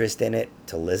interest in it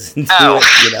to listen to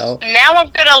it, Now I'm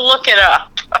going to look it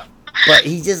up. But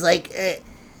he's just like,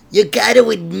 you got to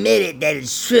admit it that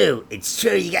it's true. It's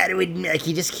true. You got to admit. Like,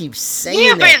 he just keeps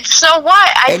saying that. Yeah, but so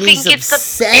what? I and think he's it's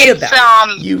upset about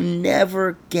it. You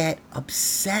never get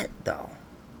upset, though.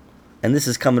 And this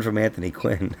is coming from Anthony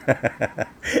Quinn.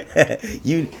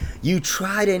 You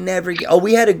try to never get... Oh,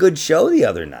 we had a good show the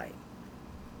other night.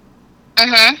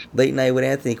 Late night with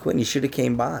Anthony Quinn. You should have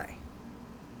came by.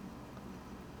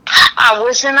 I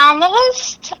wasn't on the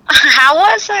list. How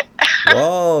was it?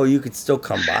 Whoa, you could still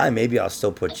come by. Maybe I'll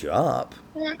still put you up.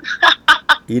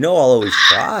 I'll always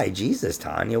try. Jesus,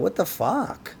 Tanya, what the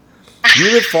fuck?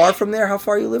 You live far from there? How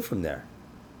far you live from there?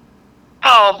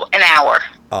 Oh, an hour.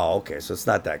 Oh, okay. So it's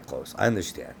not that close. I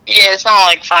understand. Yeah, it's not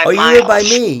like 5 miles. Oh, you live by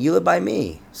me. You live by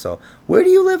me. So where do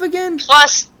you live again?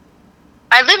 Plus,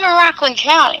 I live in Rockland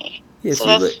County. Yes,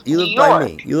 so you live by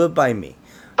me. You live by me.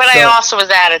 But I also was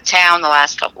out of town the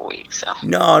last couple of weeks. So.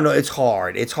 No, it's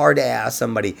hard. It's hard to ask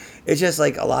somebody. It's just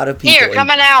like a lot of people. Here, come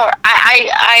an hour.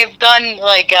 I've done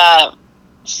like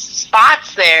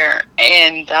spots there,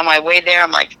 and on my way there,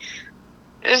 I'm like,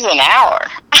 this is an hour.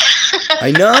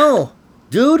 I know.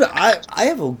 Dude, I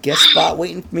have a guest spot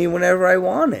waiting for me whenever I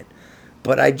want it.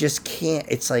 But I just can't.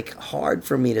 It's like hard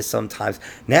for me to sometimes.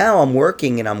 Now I'm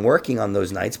working on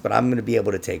those nights, but I'm going to be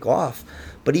able to take off.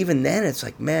 But even then, it's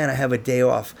like, man, I have a day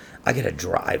off. I got to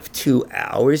drive 2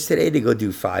 hours today to go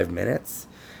do 5 minutes.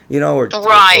 Or 10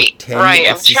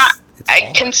 minutes.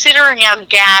 I'm considering how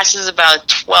gas is about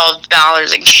 $12 a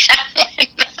gallon.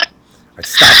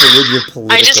 Stop it with your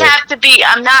political... I just have to be...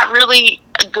 I'm not really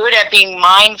good at being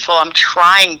mindful. I'm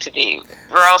trying to be,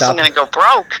 or else I'm going to go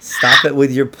broke. Stop it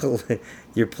with your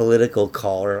political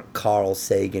Carl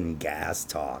Sagan gas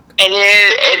talk.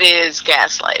 It is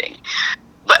gaslighting.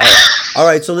 But all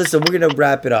right, so listen, we're going to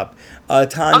wrap it up.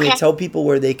 Tanya, tell people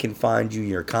where they can find you,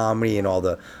 your comedy, and all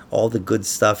the good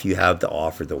stuff you have to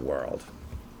offer the world.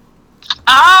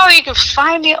 Oh, you can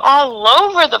find me all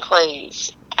over the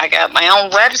place. I got my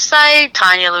own website,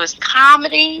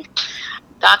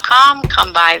 TaniaLewisComedy.com.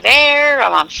 Come by there.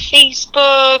 I'm on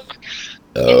Facebook,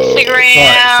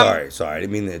 Instagram. Sorry. I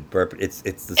didn't mean to burp. It's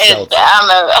the cell.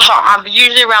 I'm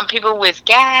usually around people with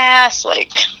gas.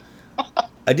 Like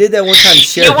I did that one time.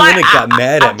 Sharon got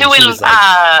mad at me. I'm doing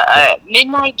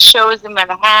midnight shows in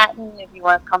Manhattan. If you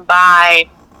want to come by.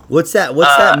 What's that?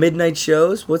 What's that? Midnight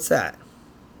shows? What's that?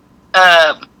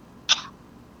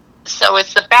 So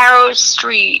it's the Barrow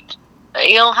Street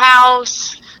Ale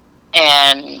House,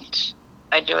 and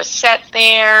I do a set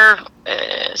there.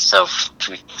 So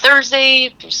through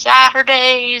Thursday through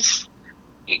Saturdays,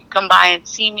 you can come by and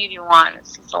see me if you want to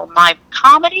see some of my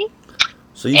comedy.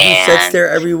 So you do sets there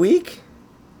every week?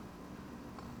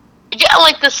 Yeah,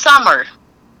 like the summer.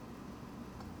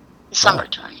 The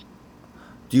summertime.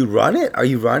 Do you run it? Are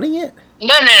you running it?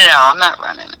 No, I'm not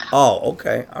running it. Oh,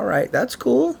 okay. All right. That's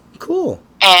cool. Cool.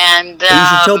 And you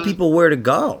should tell people where to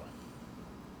go.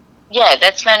 Yeah,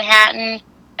 that's Manhattan.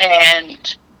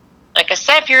 And like I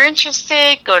said, if you're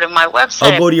interested, go to my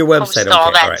website. I'll go to your website. Okay,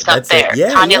 all that stuff that's there. It.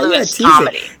 Yeah, Tania Lewis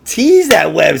Comedy. Tease that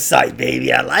website,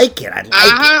 baby. I like it.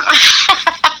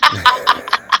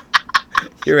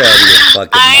 You're out of your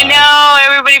fucking mind. Know,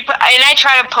 everybody. And I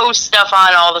try to post stuff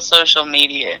on all the social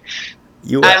media.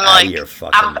 You are out of your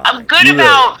fucking mind. I'm good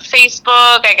about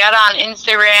Facebook. I got on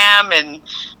Instagram, and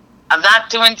I'm not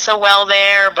doing so well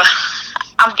there, but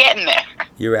I'm getting there.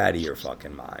 You're out of your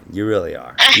fucking mind. You really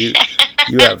are. You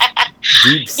have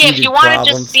deep-seated if you want problems.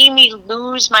 to just see me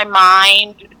lose my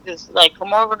mind, just like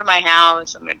come over to my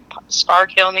house. I'm in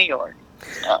Spark Hill, New York.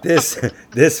 So.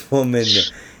 This woman,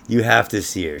 you have to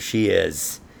see her.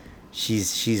 She's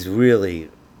really,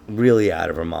 really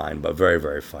out of her mind, but very,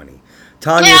 very funny.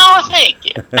 Tanya, no, thank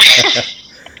you.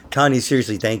 Tanya,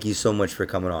 seriously, thank you so much for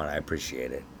coming on. I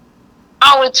appreciate it.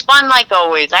 Oh, it's fun like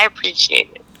always. I appreciate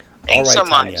it. Thanks all right,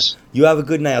 so Tanya. much. You have a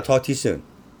good night. I'll talk to you soon.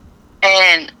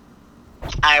 And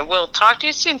I will talk to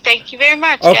you soon. Thank you very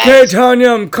much. Okay, guys.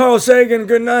 Tanya, I'm Carl Sagan.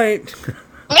 Good night.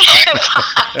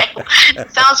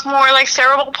 Sounds more like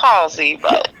cerebral palsy,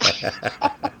 but.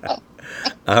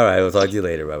 All right, we'll talk to you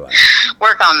later. Bye-bye.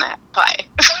 Work on that. Bye.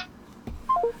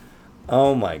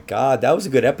 Oh my God, that was a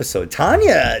good episode.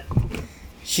 Tanya,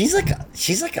 she's like a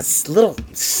little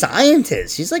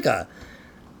scientist. She's like a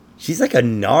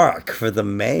narc for the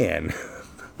man.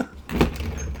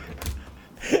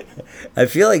 I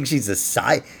feel like she's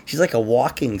like a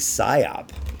walking psyop.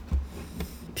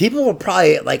 People will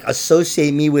probably like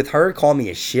associate me with her, call me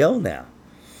a shill now.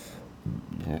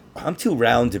 I'm too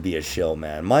round to be a shill,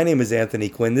 man. My name is Anthony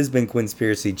Quinn. This has been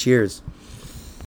QUINNSPIRACY. Cheers.